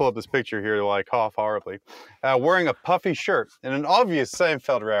 let's pull up this picture here to like cough horribly, wearing a puffy shirt in an obvious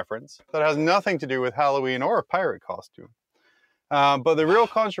Seinfeld reference that has nothing to do with Halloween or a pirate costume. But the real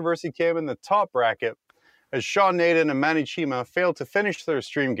controversy came in the top bracket as Sean Naden and Manny Chima failed to finish their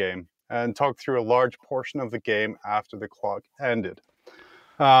stream game and talk through a large portion of the game after the clock ended.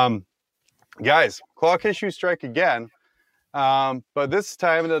 Guys, clock issues strike again, but this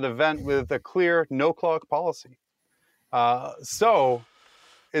time at an event with a clear no clock policy. So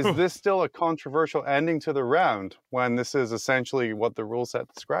is this still a controversial ending to the round when this is essentially what the rule set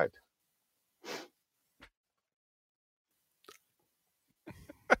described?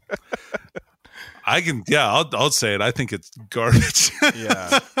 I'll say it. I think it's garbage.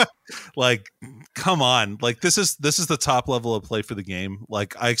 Yeah. Like, come on. Like, this is the top level of play for the game.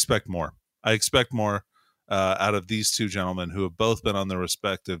 Like, I expect more. Out of these two gentlemen who have both been on their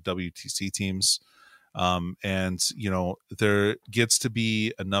respective WTC teams. And there gets to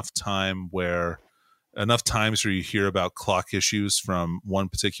be enough times where you hear about clock issues from one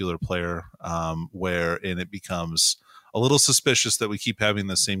particular player, and it becomes a little suspicious that we keep having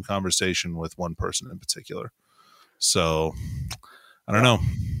the same conversation with one person in particular. So I don't know.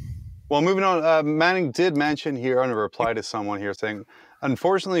 Well, moving on, Manning did mention here on a reply to someone here saying,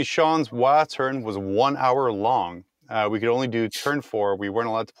 unfortunately, Sean's WoW turn was 1 hour long. We could only do turn 4. We weren't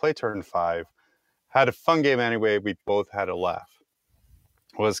allowed to play turn 5. Had a fun game anyway. We both had a laugh.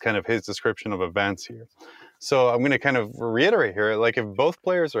 Was kind of his description of events here. So I'm going to kind of reiterate here, like if both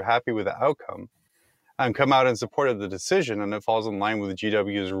players are happy with the outcome and come out in support of the decision and it falls in line with the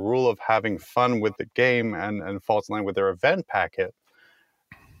GW's rule of having fun with the game and falls in line with their event packet,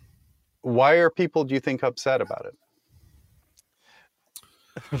 why are people, do you think, upset about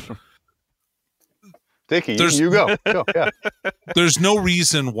it? Dickie, you go. Yeah. There's no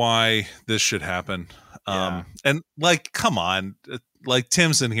reason why this should happen. And like, come on, like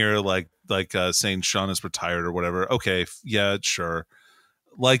Tim's in here, like saying Sean is retired or whatever. Okay, yeah, sure.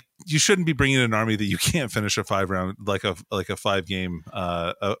 Like, you shouldn't be bringing an army that you can't finish a 5-round, like a 5-game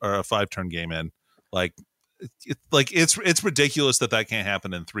or a 5-turn game in. Like, it's ridiculous that can't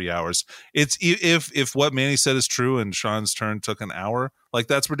happen in 3 hours. It's if what Manny said is true and Sean's turn took an hour, like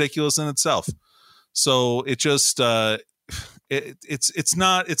that's ridiculous in itself. So it just it's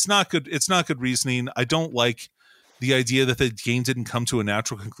not good. It's not good reasoning. I don't like the idea that the game didn't come to a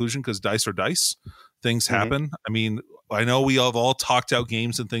natural conclusion because dice are dice. Things happen. I mean, I know we have all talked out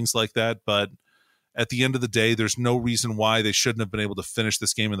games and things like that, but at the end of the day, there's no reason why they shouldn't have been able to finish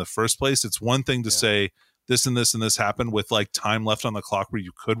this game in the first place. It's one thing to say this and this and this happened with like time left on the clock where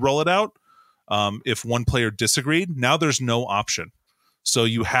you could roll it out. If one player disagreed, now there's no option. So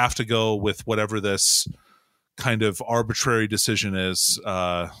you have to go with whatever this kind of arbitrary decision is.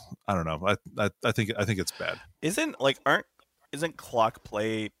 I don't know. I think it's bad. Isn't clock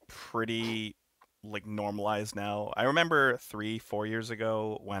play pretty like normalized now? I remember 3-4 years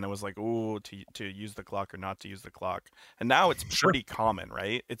ago when it was like, ooh, to use the clock or not to use the clock, and now it's pretty common,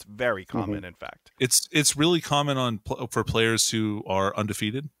 right? It's very common, in fact. It's really common for players who are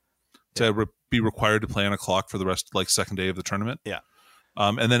undefeated to be required to play on a clock for the rest, like second day of the tournament. Yeah.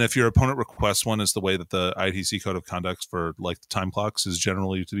 And then if your opponent requests one, is the way that the ITC code of conduct for like the time clocks is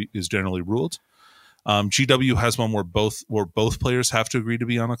generally ruled. GW has one where both players have to agree to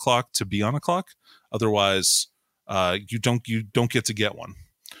be on a clock. Otherwise, you don't get to get one.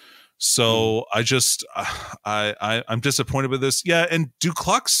 So I'm disappointed with this. Yeah, and do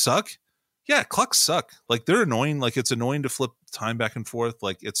clocks suck? Yeah, clocks suck. Like, they're annoying. Like, it's annoying to flip time back and forth.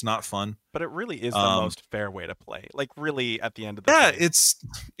 Like, it's not fun. But it really is the most fair way to play. Like, really, at the end of the day.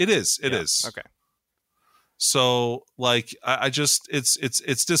 It is. Okay. So, like, I just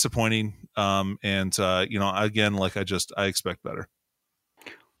it's disappointing. Again, like, I expect better.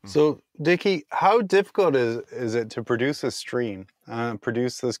 So, Dickie, how difficult is it to produce a stream,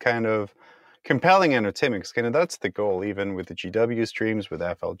 produce this kind of compelling entertainment? Because kind of that's the goal, even with the GW streams, with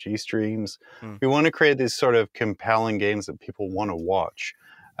FLG streams. We want to create these sort of compelling games that people want to watch.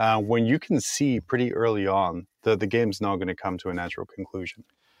 When you can see pretty early on that the game's not going to come to a natural conclusion.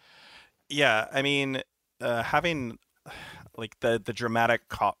 Yeah, I mean, having like the dramatic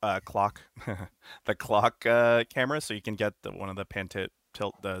clock, the clock camera, so you can get one of the pan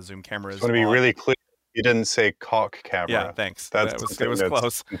tilt the zoom cameras. I want to be really clear. You didn't say cock camera. Yeah, thanks. It was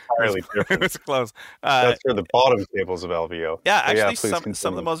close. Entirely different. It was close. That's for the bottom tables of LVO. Yeah, actually,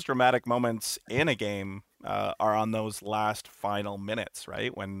 some of the most dramatic moments in a game are on those last final minutes,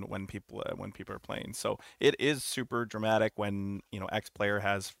 right? When people are playing. So it is super dramatic when X player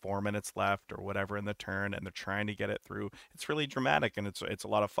has 4 minutes left or whatever in the turn, and they're trying to get it through. It's really dramatic, and it's a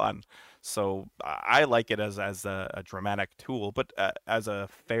lot of fun. So I like it as a dramatic tool, but as a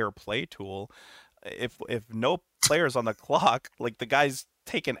fair play tool. If no players on the clock, like the guy's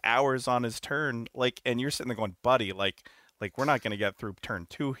taking hours on his turn, like, and you're sitting there going, buddy, like we're not going to get through turn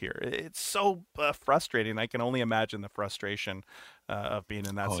 2 here. It's so frustrating. I can only imagine the frustration of being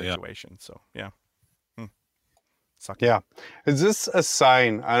in that situation. Yeah. So yeah. Yeah. Is this a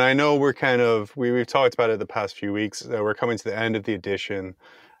sign? And I know we're kind of, we've talked about it the past few weeks. We're coming to the end of the edition.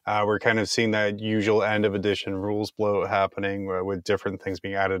 We're kind of seeing that usual end of edition rules bloat happening with different things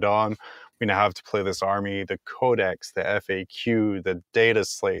being added on. We now have to play this army, the codex, the FAQ, the data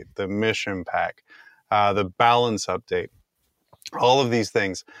slate, the mission pack, the balance update, all of these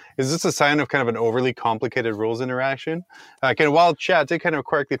things. Is this a sign of kind of an overly complicated rules interaction? While chat did kind of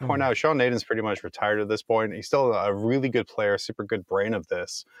correctly point out, Sean Naden's pretty much retired at this point. He's still a really good player, super good brain of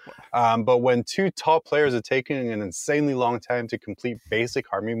this. But when 2 top players are taking an insanely long time to complete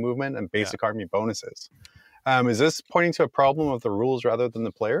basic army movement and basic army bonuses, is this pointing to a problem of the rules rather than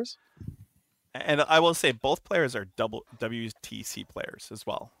the players? And I will say both players are double WTC players as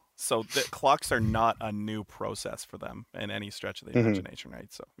well. So the clocks are not a new process for them in any stretch of the imagination, right?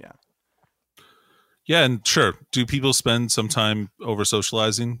 So, yeah. Yeah, and sure, do people spend some time over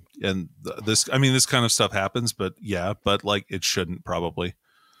socializing? And this kind of stuff happens, but like it shouldn't probably.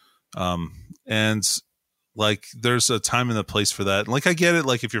 And like there's a time and a place for that. Like I get it.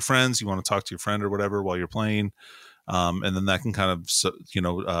 Like if you're friends, you want to talk to your friend or whatever while you're playing. And then that can kind of,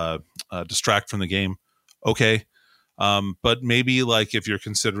 distract from the game. Okay. But maybe like if you're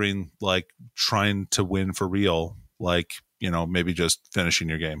considering like trying to win for real, like, maybe just finishing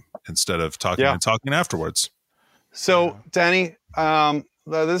your game instead of talking afterwards. So Danny,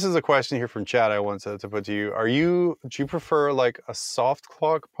 this is a question here from chat I want to put to you. Do you prefer like a soft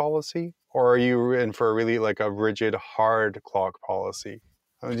clock policy, or are you in for really like a rigid hard clock policy?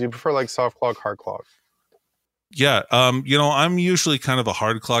 Do you prefer like soft clock, hard clock? Yeah. I'm usually kind of a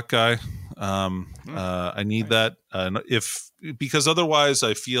hard clock guy. I need that. Because otherwise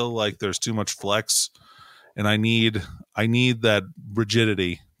I feel like there's too much flex, and I need that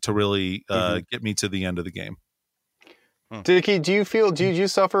rigidity to really, get me to the end of the game. Dickie, do you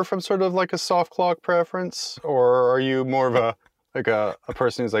suffer from sort of like a soft clock preference, or are you more of a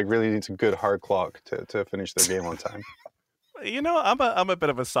person who's like really needs a good hard clock to finish their game on time? I'm a bit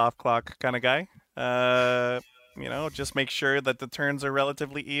of a soft clock kind of guy. Just make sure that the turns are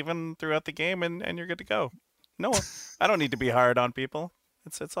relatively even throughout the game, and you're good to go. No, I don't need to be hard on people.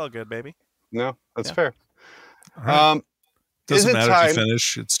 It's all good, baby. No, that's fair. Right. Doesn't matter if you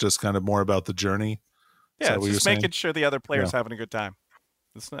finish. It's just kind of more about the journey. Yeah, it's just making sure the other player's having a good time.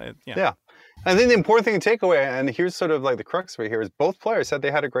 Yeah. I think the important thing to take away, and here's sort of like the crux of it here, is both players said they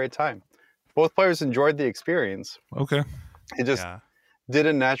had a great time. Both players enjoyed the experience. Okay. It just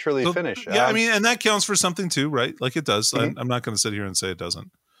didn't naturally finish. Yeah, and that counts for something too, right? Like it does. I'm not going to sit here and say it doesn't.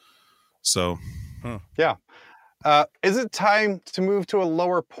 So. Yeah. Is it time to move to a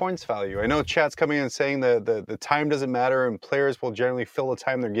lower points value? I know chat's coming in and saying that the time doesn't matter and players will generally fill the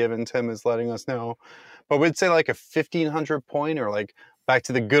time they're given. Tim is letting us know. But we'd say like a 1,500 point, or like back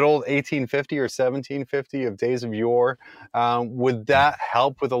to the good old 1850 or 1750 of days of yore. Would that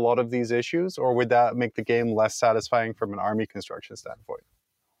help with a lot of these issues, or would that make the game less satisfying from an army construction standpoint?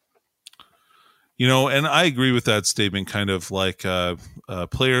 And I agree with that statement, kind of like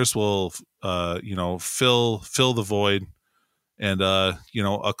players will, fill the void, and, a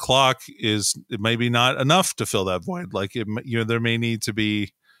clock it may be not enough to fill that void. Like there may need to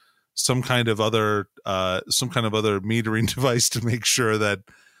be some kind of other metering device to make sure that,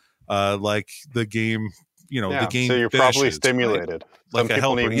 like the game, the game. So you're probably stimulated. Right? Like a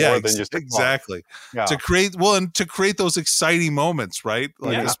helper. Need more than just a exactly. Yeah. To create those exciting moments, right?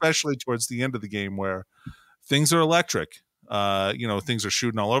 Like especially towards the end of the game where things are electric. Things are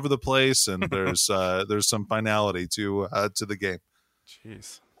shooting all over the place, and there's some finality to the game.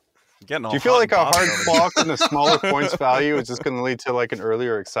 Jeez. Do you feel like a hard clock and a smaller points value is just going to lead to like an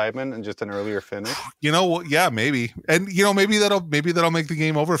earlier excitement and just an earlier finish? Yeah, maybe. And maybe that'll make the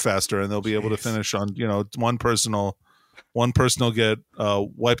game over faster, and they'll be able to finish on one person will get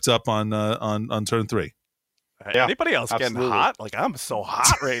wiped up on turn 3. Yeah, Anybody else absolutely. getting hot? Like, I'm so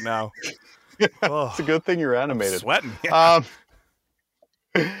hot right now. It's a good thing you're I'm animated. sweating.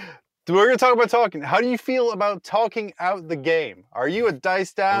 We're going to talk about talking. How do you feel about talking out the game? Are you a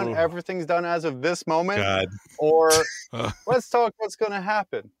dice down? Ooh. Everything's done as of this moment? God. Or let's talk what's going to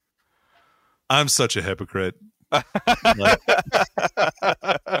happen. I'm such a hypocrite. I'm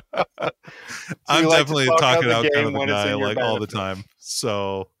definitely talking out kind of the guy like all the time.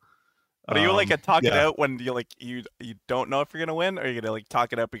 So, but are you like a talk it out when you like you don't know if you're gonna win, or are you gonna like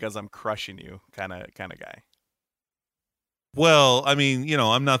talk it out because I'm crushing you kind of guy? Well, I mean,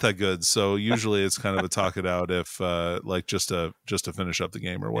 I'm not that good, so usually it's kind of a talk it out if like just to finish up the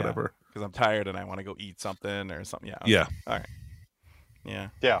game or whatever. Because I'm tired and I want to go eat something or something. Yeah. Okay. Yeah. All right. Yeah.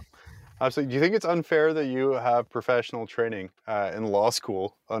 Yeah. So do you think it's unfair that you have professional training in law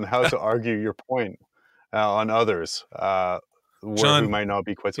school on how to argue your point on others John, who might not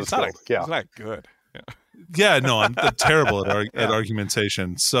be quite so skilled? It's not good. Yeah, no, I'm terrible at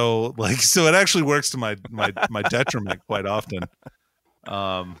argumentation. So it actually works to my detriment quite often.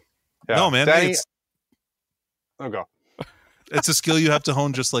 No, man, Danny, go. It's a skill you have to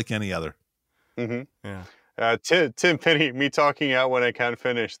hone just like any other. Mm-hmm. Yeah. Tim Penny, me talking out when I can't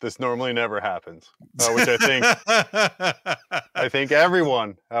finish. This normally never happens, which I think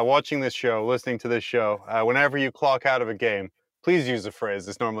everyone watching this show, listening to this show, whenever you clock out of a game, please use the phrase,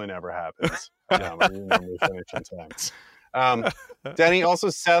 this normally never happens. You normally finish in time. Danny,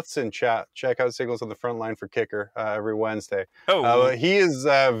 also Seth's in chat. Check out Signals on the Front Line for Kicker every Wednesday. He is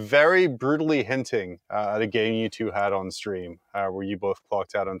very brutally hinting at a game you two had on stream where you both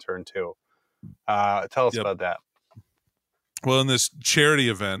clocked out on turn 2. Tell us about that. Well, in this charity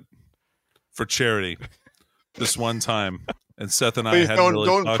event for charity, this one time, and Seth and Please I had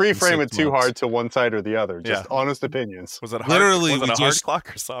don't pre-frame it too hard to one side or the other. Just honest opinions. Was it literally was it a hard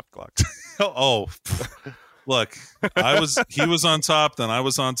clock or soft clock? Look, he was on top, then I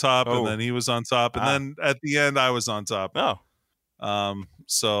was on top, and then he was on top, and then at the end I was on top.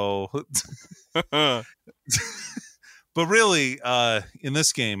 So but really, in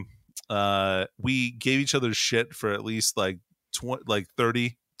this game, we gave each other shit for at least like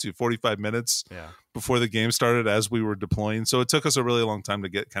 30 to 45 minutes before the game started as we were deploying. So it took us a really long time to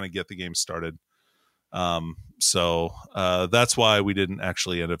get the game started. So that's why we didn't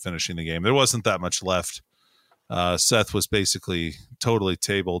actually end up finishing the game. There wasn't that much left. Seth was basically totally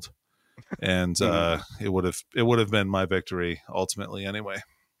tabled, and it would have been my victory ultimately anyway.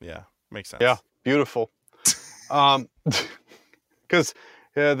 Yeah, makes sense. Yeah, beautiful. Because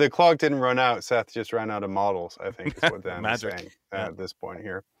the clock didn't run out. Seth just ran out of models, I think is what Dan is saying at this point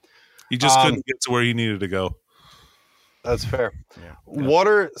here. He just couldn't get to where he needed to go. That's fair. Yeah. What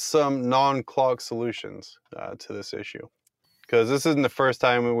are some non-clock solutions to this issue? Because this isn't the first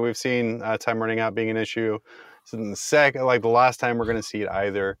time we've seen time running out being an issue. This isn't the last time we're going to see it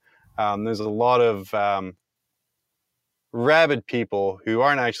either. There's a lot of rabid people who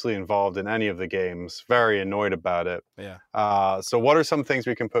aren't actually involved in any of the games, very annoyed about it. Yeah. So what are some things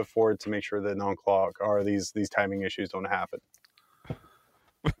we can put forward to make sure that non-clock or these timing issues don't happen?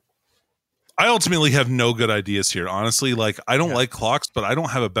 I ultimately have no good ideas here, honestly. Like, I don't like clocks, but I don't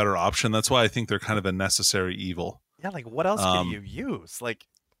have a better option. That's why I think they're kind of a necessary evil. Yeah, like what else can you use? Like,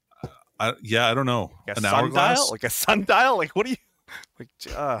 I don't know. Like an hourglass? Dial? Like a sundial? Like what do you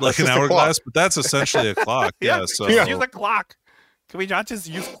like an hourglass? But that's essentially a clock. So use a clock. Can we not just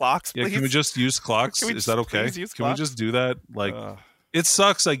use clocks, please? Yeah, can we just use clocks? Is that okay? Can we just do that? Like, it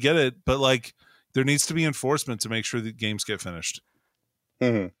sucks. I get it, but like, there needs to be enforcement to make sure that games get finished.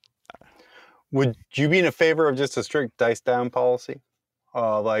 Mm-hmm. Would you be in favor of just a strict dice down policy?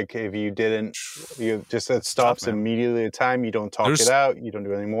 Like if you didn't, you just it stops immediately at time. You don't talk it out. You don't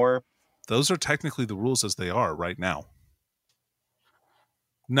do any more. Those are technically the rules as they are right now.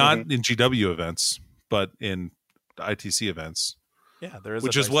 Not in GW events, but in ITC events. Yeah, there is.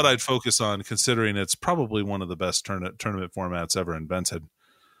 Which is what I'd focus on, considering it's probably one of the best tournament formats ever invented.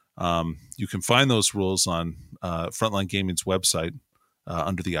 You can find those rules on Frontline Gaming's website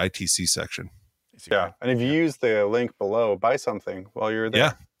under the ITC section. Yeah, and if you use the link below, buy something while you're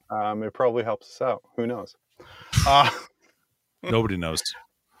there. It probably helps us out. Who knows? Nobody knows.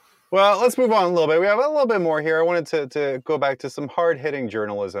 Well, let's move on a little bit. We have a little bit more here. I wanted to go back to some hard-hitting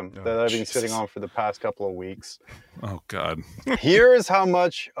journalism that I've been sitting on for the past couple of weeks. Oh, God. Here's how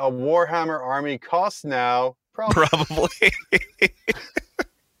much a Warhammer army costs now. Probably.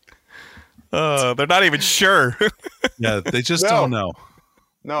 They're not even sure. Yeah, they just don't know.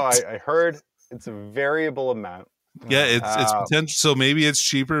 No, I heard it's a variable amount. Yeah, it's potential. So maybe it's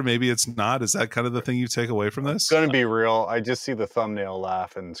cheaper, maybe it's not. Is that kind of the thing you take away from this? Gonna be real. I just see the thumbnail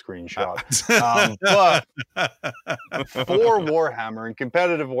laugh and screenshot. But for Warhammer and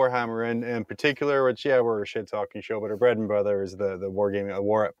competitive Warhammer in particular, which we're a shit talking show, but our bread and butter is the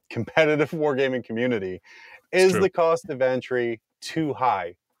wargaming competitive wargaming community. Is the cost of entry too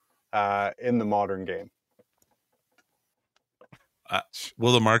high in the modern game?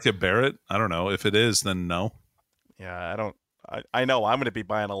 Will the market bear it? I don't know. If it is, then no. Yeah, I know I'm going to be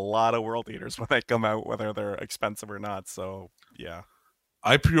buying a lot of World Eaters when they come out, whether they're expensive or not. So, yeah.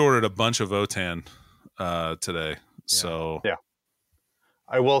 I pre-ordered a bunch of Votann today. So, yeah.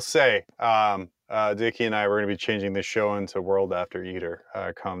 I will say, Dickie and I were going to be changing the show into World After Eater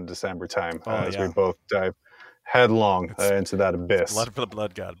come December time as we both dive headlong into that abyss. Blood for the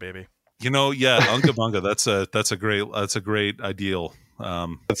blood god, baby. Unga Bunga. That's a great ideal.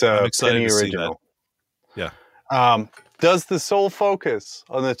 It's a I'm excited Penny to original. See that. Yeah. Does the sole focus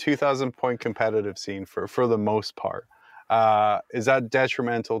on the 2,000 point competitive scene for the most part, is that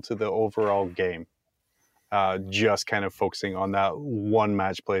detrimental to the overall game? Just kind of focusing on that one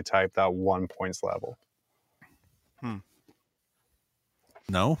match play type, that 1 points level.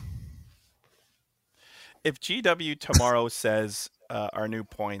 No. If GW tomorrow says our new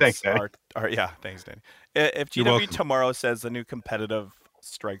points thanks, Danny. If GW tomorrow says the new competitive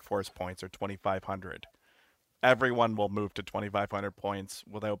Strike Force points are 2,500, everyone will move to 2,500 points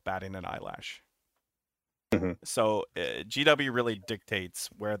without batting an eyelash. Mm-hmm. So GW really dictates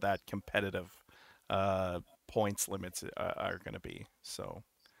where that competitive points limits are going to be. So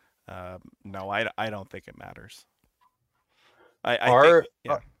no, I don't think it matters. I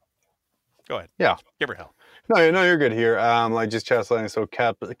think, go ahead. Yeah. Give her hell. No, you're good here. Like just chestlining. So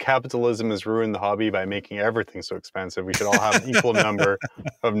capitalism has ruined the hobby by making everything so expensive. We should all have an equal number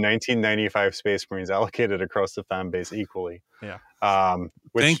of 1995 Space Marines allocated across the fan base equally. Yeah.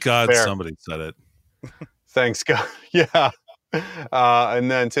 Thank God somebody said it. Thanks God. Yeah. And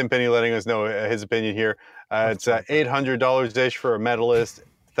then Tim Penny letting us know his opinion here. It's $800 dish for a medalist.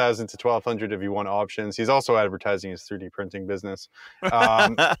 1,000 to 1,200 if you want options. He's also advertising his 3D printing business.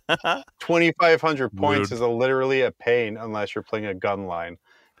 2,500 points is literally a pain unless you're playing a gun line.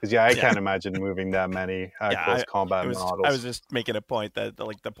 Because I can't imagine moving that many close combat models. I was just making a point that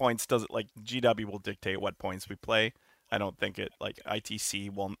the points doesn't GW will dictate what points we play. I don't think it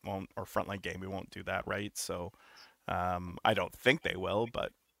ITC won't or Frontline Game we won't do that, right? So I don't think they will,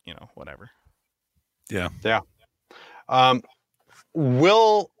 but whatever. Yeah.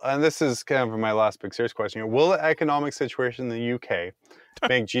 And this is kind of my last big serious question, will the economic situation in the UK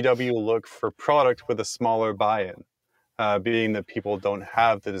make GW look for product with a smaller buy-in, being that people don't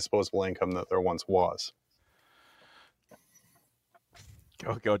have the disposable income that there once was?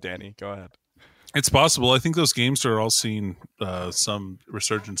 Go, Danny. Go ahead. It's possible. I think those games are all seeing some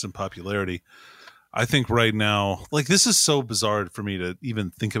resurgence in popularity. I think right now, this is so bizarre for me to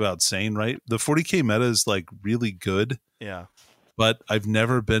even think about saying, right? The 40K meta is really good. Yeah. But I've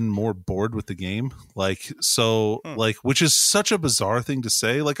never been more bored with the game. Which is such a bizarre thing to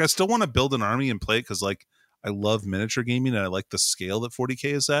say. I still want to build an army and play it because, I love miniature gaming and I like the scale that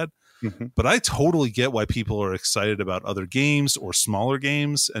 40K is at. Mm-hmm. But I totally get why people are excited about other games or smaller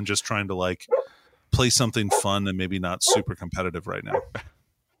games and just trying to, play something fun and maybe not super competitive right now.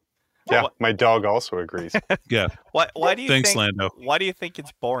 Yeah, my dog also agrees. Yeah. Why do you Thanks, think, Lando. Why do you think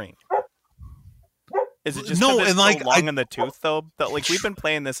it's boring? Is it just no, it's and so long in the tooth though? That we've been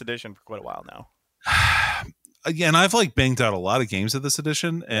playing this edition for quite a while now. Again, I've banged out a lot of games of this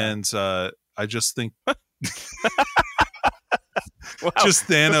edition, and I just think Wow. just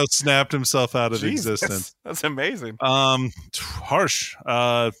Thanos snapped himself out of existence. That's amazing. Harsh.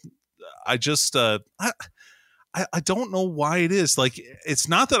 I just I don't know why it is. It's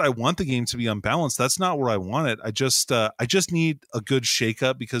not that I want the game to be unbalanced. That's not where I want it. I just need a good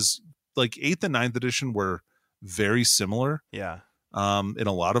shakeup because 8th and 9th edition were very similar. Yeah. In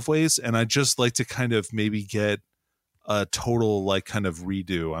a lot of ways. And I just like to kind of maybe get a total kind of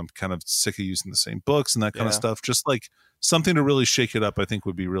redo. I'm kind of sick of using the same books and that kind of stuff. Just something to really shake it up, I think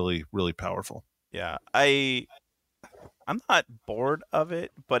would be really, really powerful. Yeah. I'm not bored of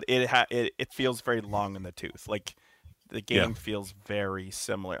it, but it feels very long in the tooth. The game feels very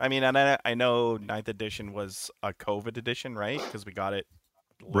similar. I mean, and I know 9th edition was a COVID edition, right? Because we got it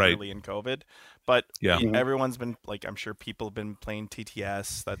literally in COVID. But everyone's been I'm sure people have been playing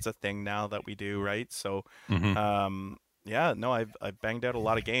TTS. That's a thing now that we do, right? So, I've banged out a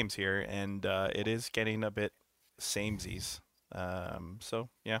lot of games here, and it is getting a bit samesies. So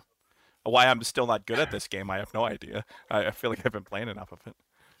yeah. Why I'm still not good at this game, I have no idea. I feel like I've been playing enough of it.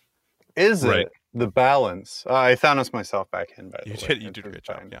 Is Right. it the balance? I Thanos myself back in, by the way. You did a great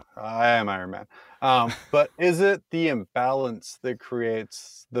job. Yeah. I am Iron Man. But is it the imbalance that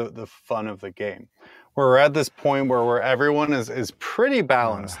creates the fun of the game? We're at this point where everyone is pretty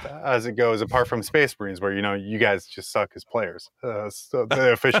balanced as it goes, apart from Space Marines, where you guys just suck as players. So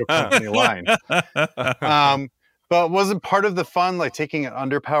the official company line. But was it part of the fun, like taking an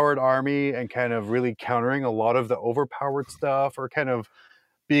underpowered army and kind of really countering a lot of the overpowered stuff, or kind of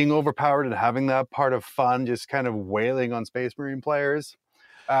being overpowered and having that part of fun, just kind of wailing on Space Marine players?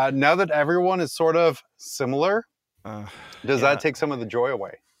 Now that everyone is sort of similar, does that take some of the joy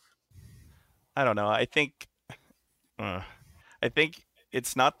away? I don't know. I think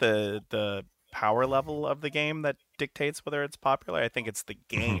it's not the power level of the game that dictates whether it's popular. I think it's the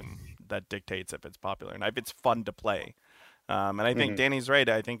game that dictates if it's popular and if it's fun to play. And I think Danny's right.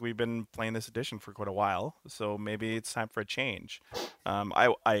 I think we've been playing this edition for quite a while, so maybe it's time for a change.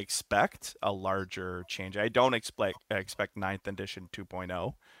 I expect a larger change. I don't expect 9th edition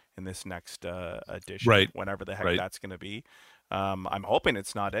 2.0 in this next edition, Right. whenever the heck Right. that's going to be. I'm hoping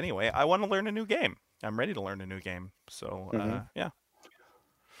it's not anyway. I want to learn a new game. I'm ready to learn a new game. So, yeah.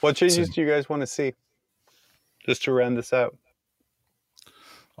 What changes do you guys want to see? Just to round this out.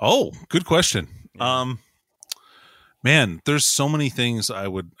 Oh, good question. Man, there's so many things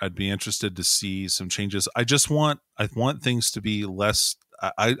I'd be interested to see some changes. I want things to be less.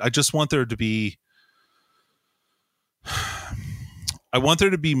 I just want there to be. I want there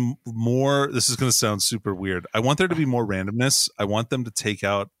to be more. This is going to sound super weird. I want there to be more randomness. I want them to take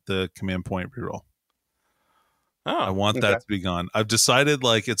out the command point reroll. Oh, I want that to be gone. I've decided,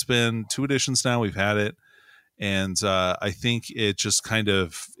 like, it's been 2 editions now. We've had it. And I think it just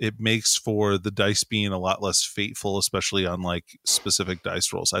it makes for the dice being a lot less fateful, especially on like specific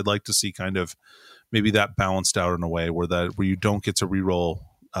dice rolls. I'd like to see kind of maybe that balanced out in a way where you don't get to reroll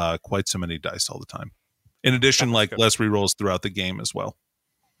quite so many dice all the time. In addition, like less rerolls throughout the game as well.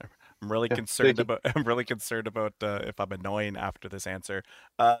 I'm really concerned about if I'm annoying after this answer.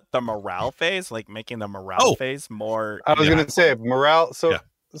 The morale phase, like making the morale phase more. I was going to say morale.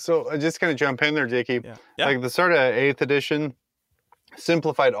 So I'm just going to jump in there, Jakey. Yeah. Like the sort of 8th edition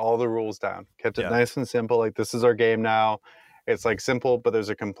simplified all the rules down, kept it nice and simple. Like, this is our game now. It's like simple, but there's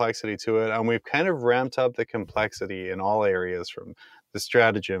a complexity to it. And we've kind of ramped up the complexity in all areas, from the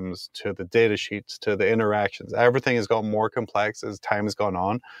stratagems to the data sheets to the interactions. Everything has got more complex as time has gone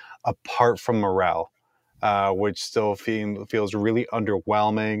on, apart from morale, which still feels really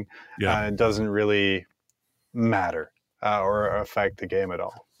underwhelming and doesn't really matter or affect the game at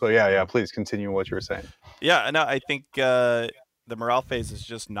all. So yeah, please continue what you were saying. Yeah, no, I think the morale phase is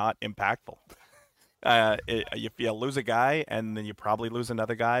just not impactful. If you lose a guy, and then you probably lose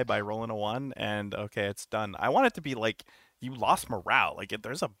another guy by rolling a 1, and okay, it's done. I want it to be like you lost morale. Like,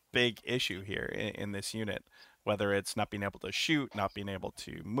 there's a big issue here in this unit, whether it's not being able to shoot, not being able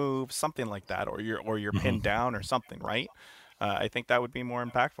to move, something like that, or you're pinned down or something, right? I think that would be more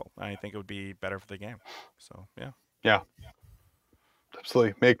impactful. I think it would be better for the game. So yeah,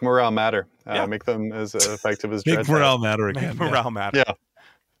 absolutely. Make morale matter. Make them as effective as Make morale matter again. Make morale matter. Yeah.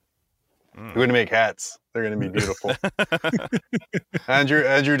 We're going to make hats. They're going to be beautiful. Andrew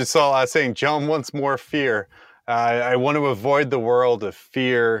DeSalle saying, John wants more fear. I want to avoid the world of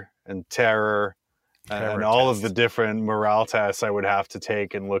fear and terror and all of the different morale tests I would have to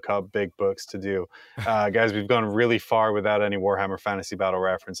take and look up big books to do. Guys, we've gone really far without any Warhammer Fantasy Battle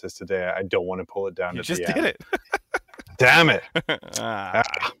references today. I don't want to pull it down to the end. You just did it. Damn it.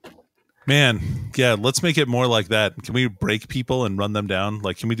 Man, yeah, let's make it more like that. Can we break people and run them down?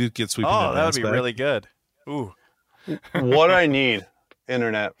 Like, can we get sweeping? Oh, that would be really good. Ooh. What I need,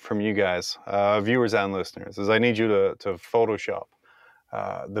 internet, from you guys, viewers and listeners, is I need you to Photoshop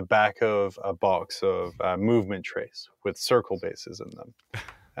the back of a box of movement trays with circle bases in them,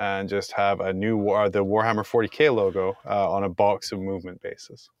 and just have a new the Warhammer 40K logo on a box of movement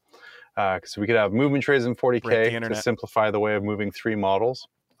bases. Because we could have movement trays in 40K to simplify the way of moving 3 models.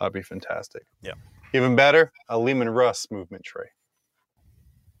 That'd be fantastic. Yeah. Even better, a Leman Russ movement tray.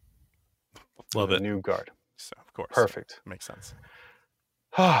 Love it. New guard. So, of course. Perfect. Makes sense.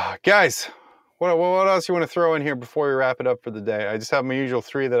 Guys, what else you want to throw in here before we wrap it up for the day? I just have my usual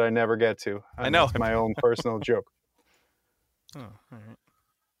 3 that I never get to. I know. It's my own personal joke. Oh, all right.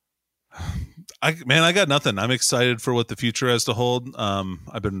 I got nothing. I'm excited for what the future has to hold.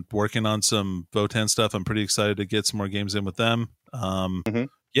 I've been working on some Votann stuff. I'm pretty excited to get some more games in with them.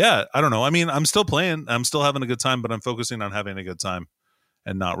 Yeah, I don't know. I mean, I'm still playing. I'm still having a good time, but I'm focusing on having a good time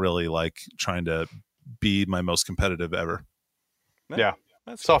and not really like trying to be my most competitive ever. Yeah.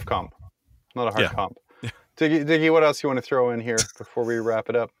 That's soft comp, not a hard comp. Diggy, what else you want to throw in here before we wrap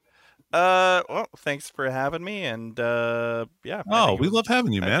it up? Well, thanks for having me, and yeah. Oh, we love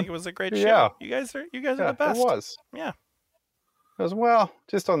having you, I man. think it was a great show. Yeah. You guys are the best. It was. Yeah. As well,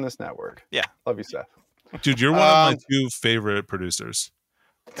 just on this network. Yeah. Love you, Seth. Dude, you're one of my 2 favorite producers.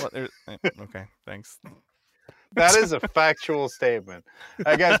 Well, okay, thanks. That is a factual statement.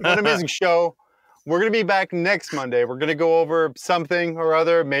 Guys, what an amazing show. We're going to be back next Monday. We're going to go over something or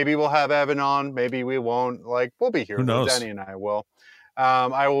other. Maybe we'll have Evan on. Maybe we won't. Like, we'll be here. Who knows? Danny and I will.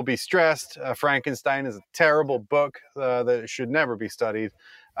 I will be stressed. Frankenstein is a terrible book that should never be studied.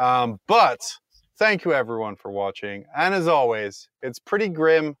 But thank you, everyone, for watching. And as always, it's pretty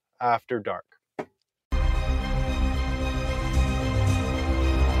grim after dark.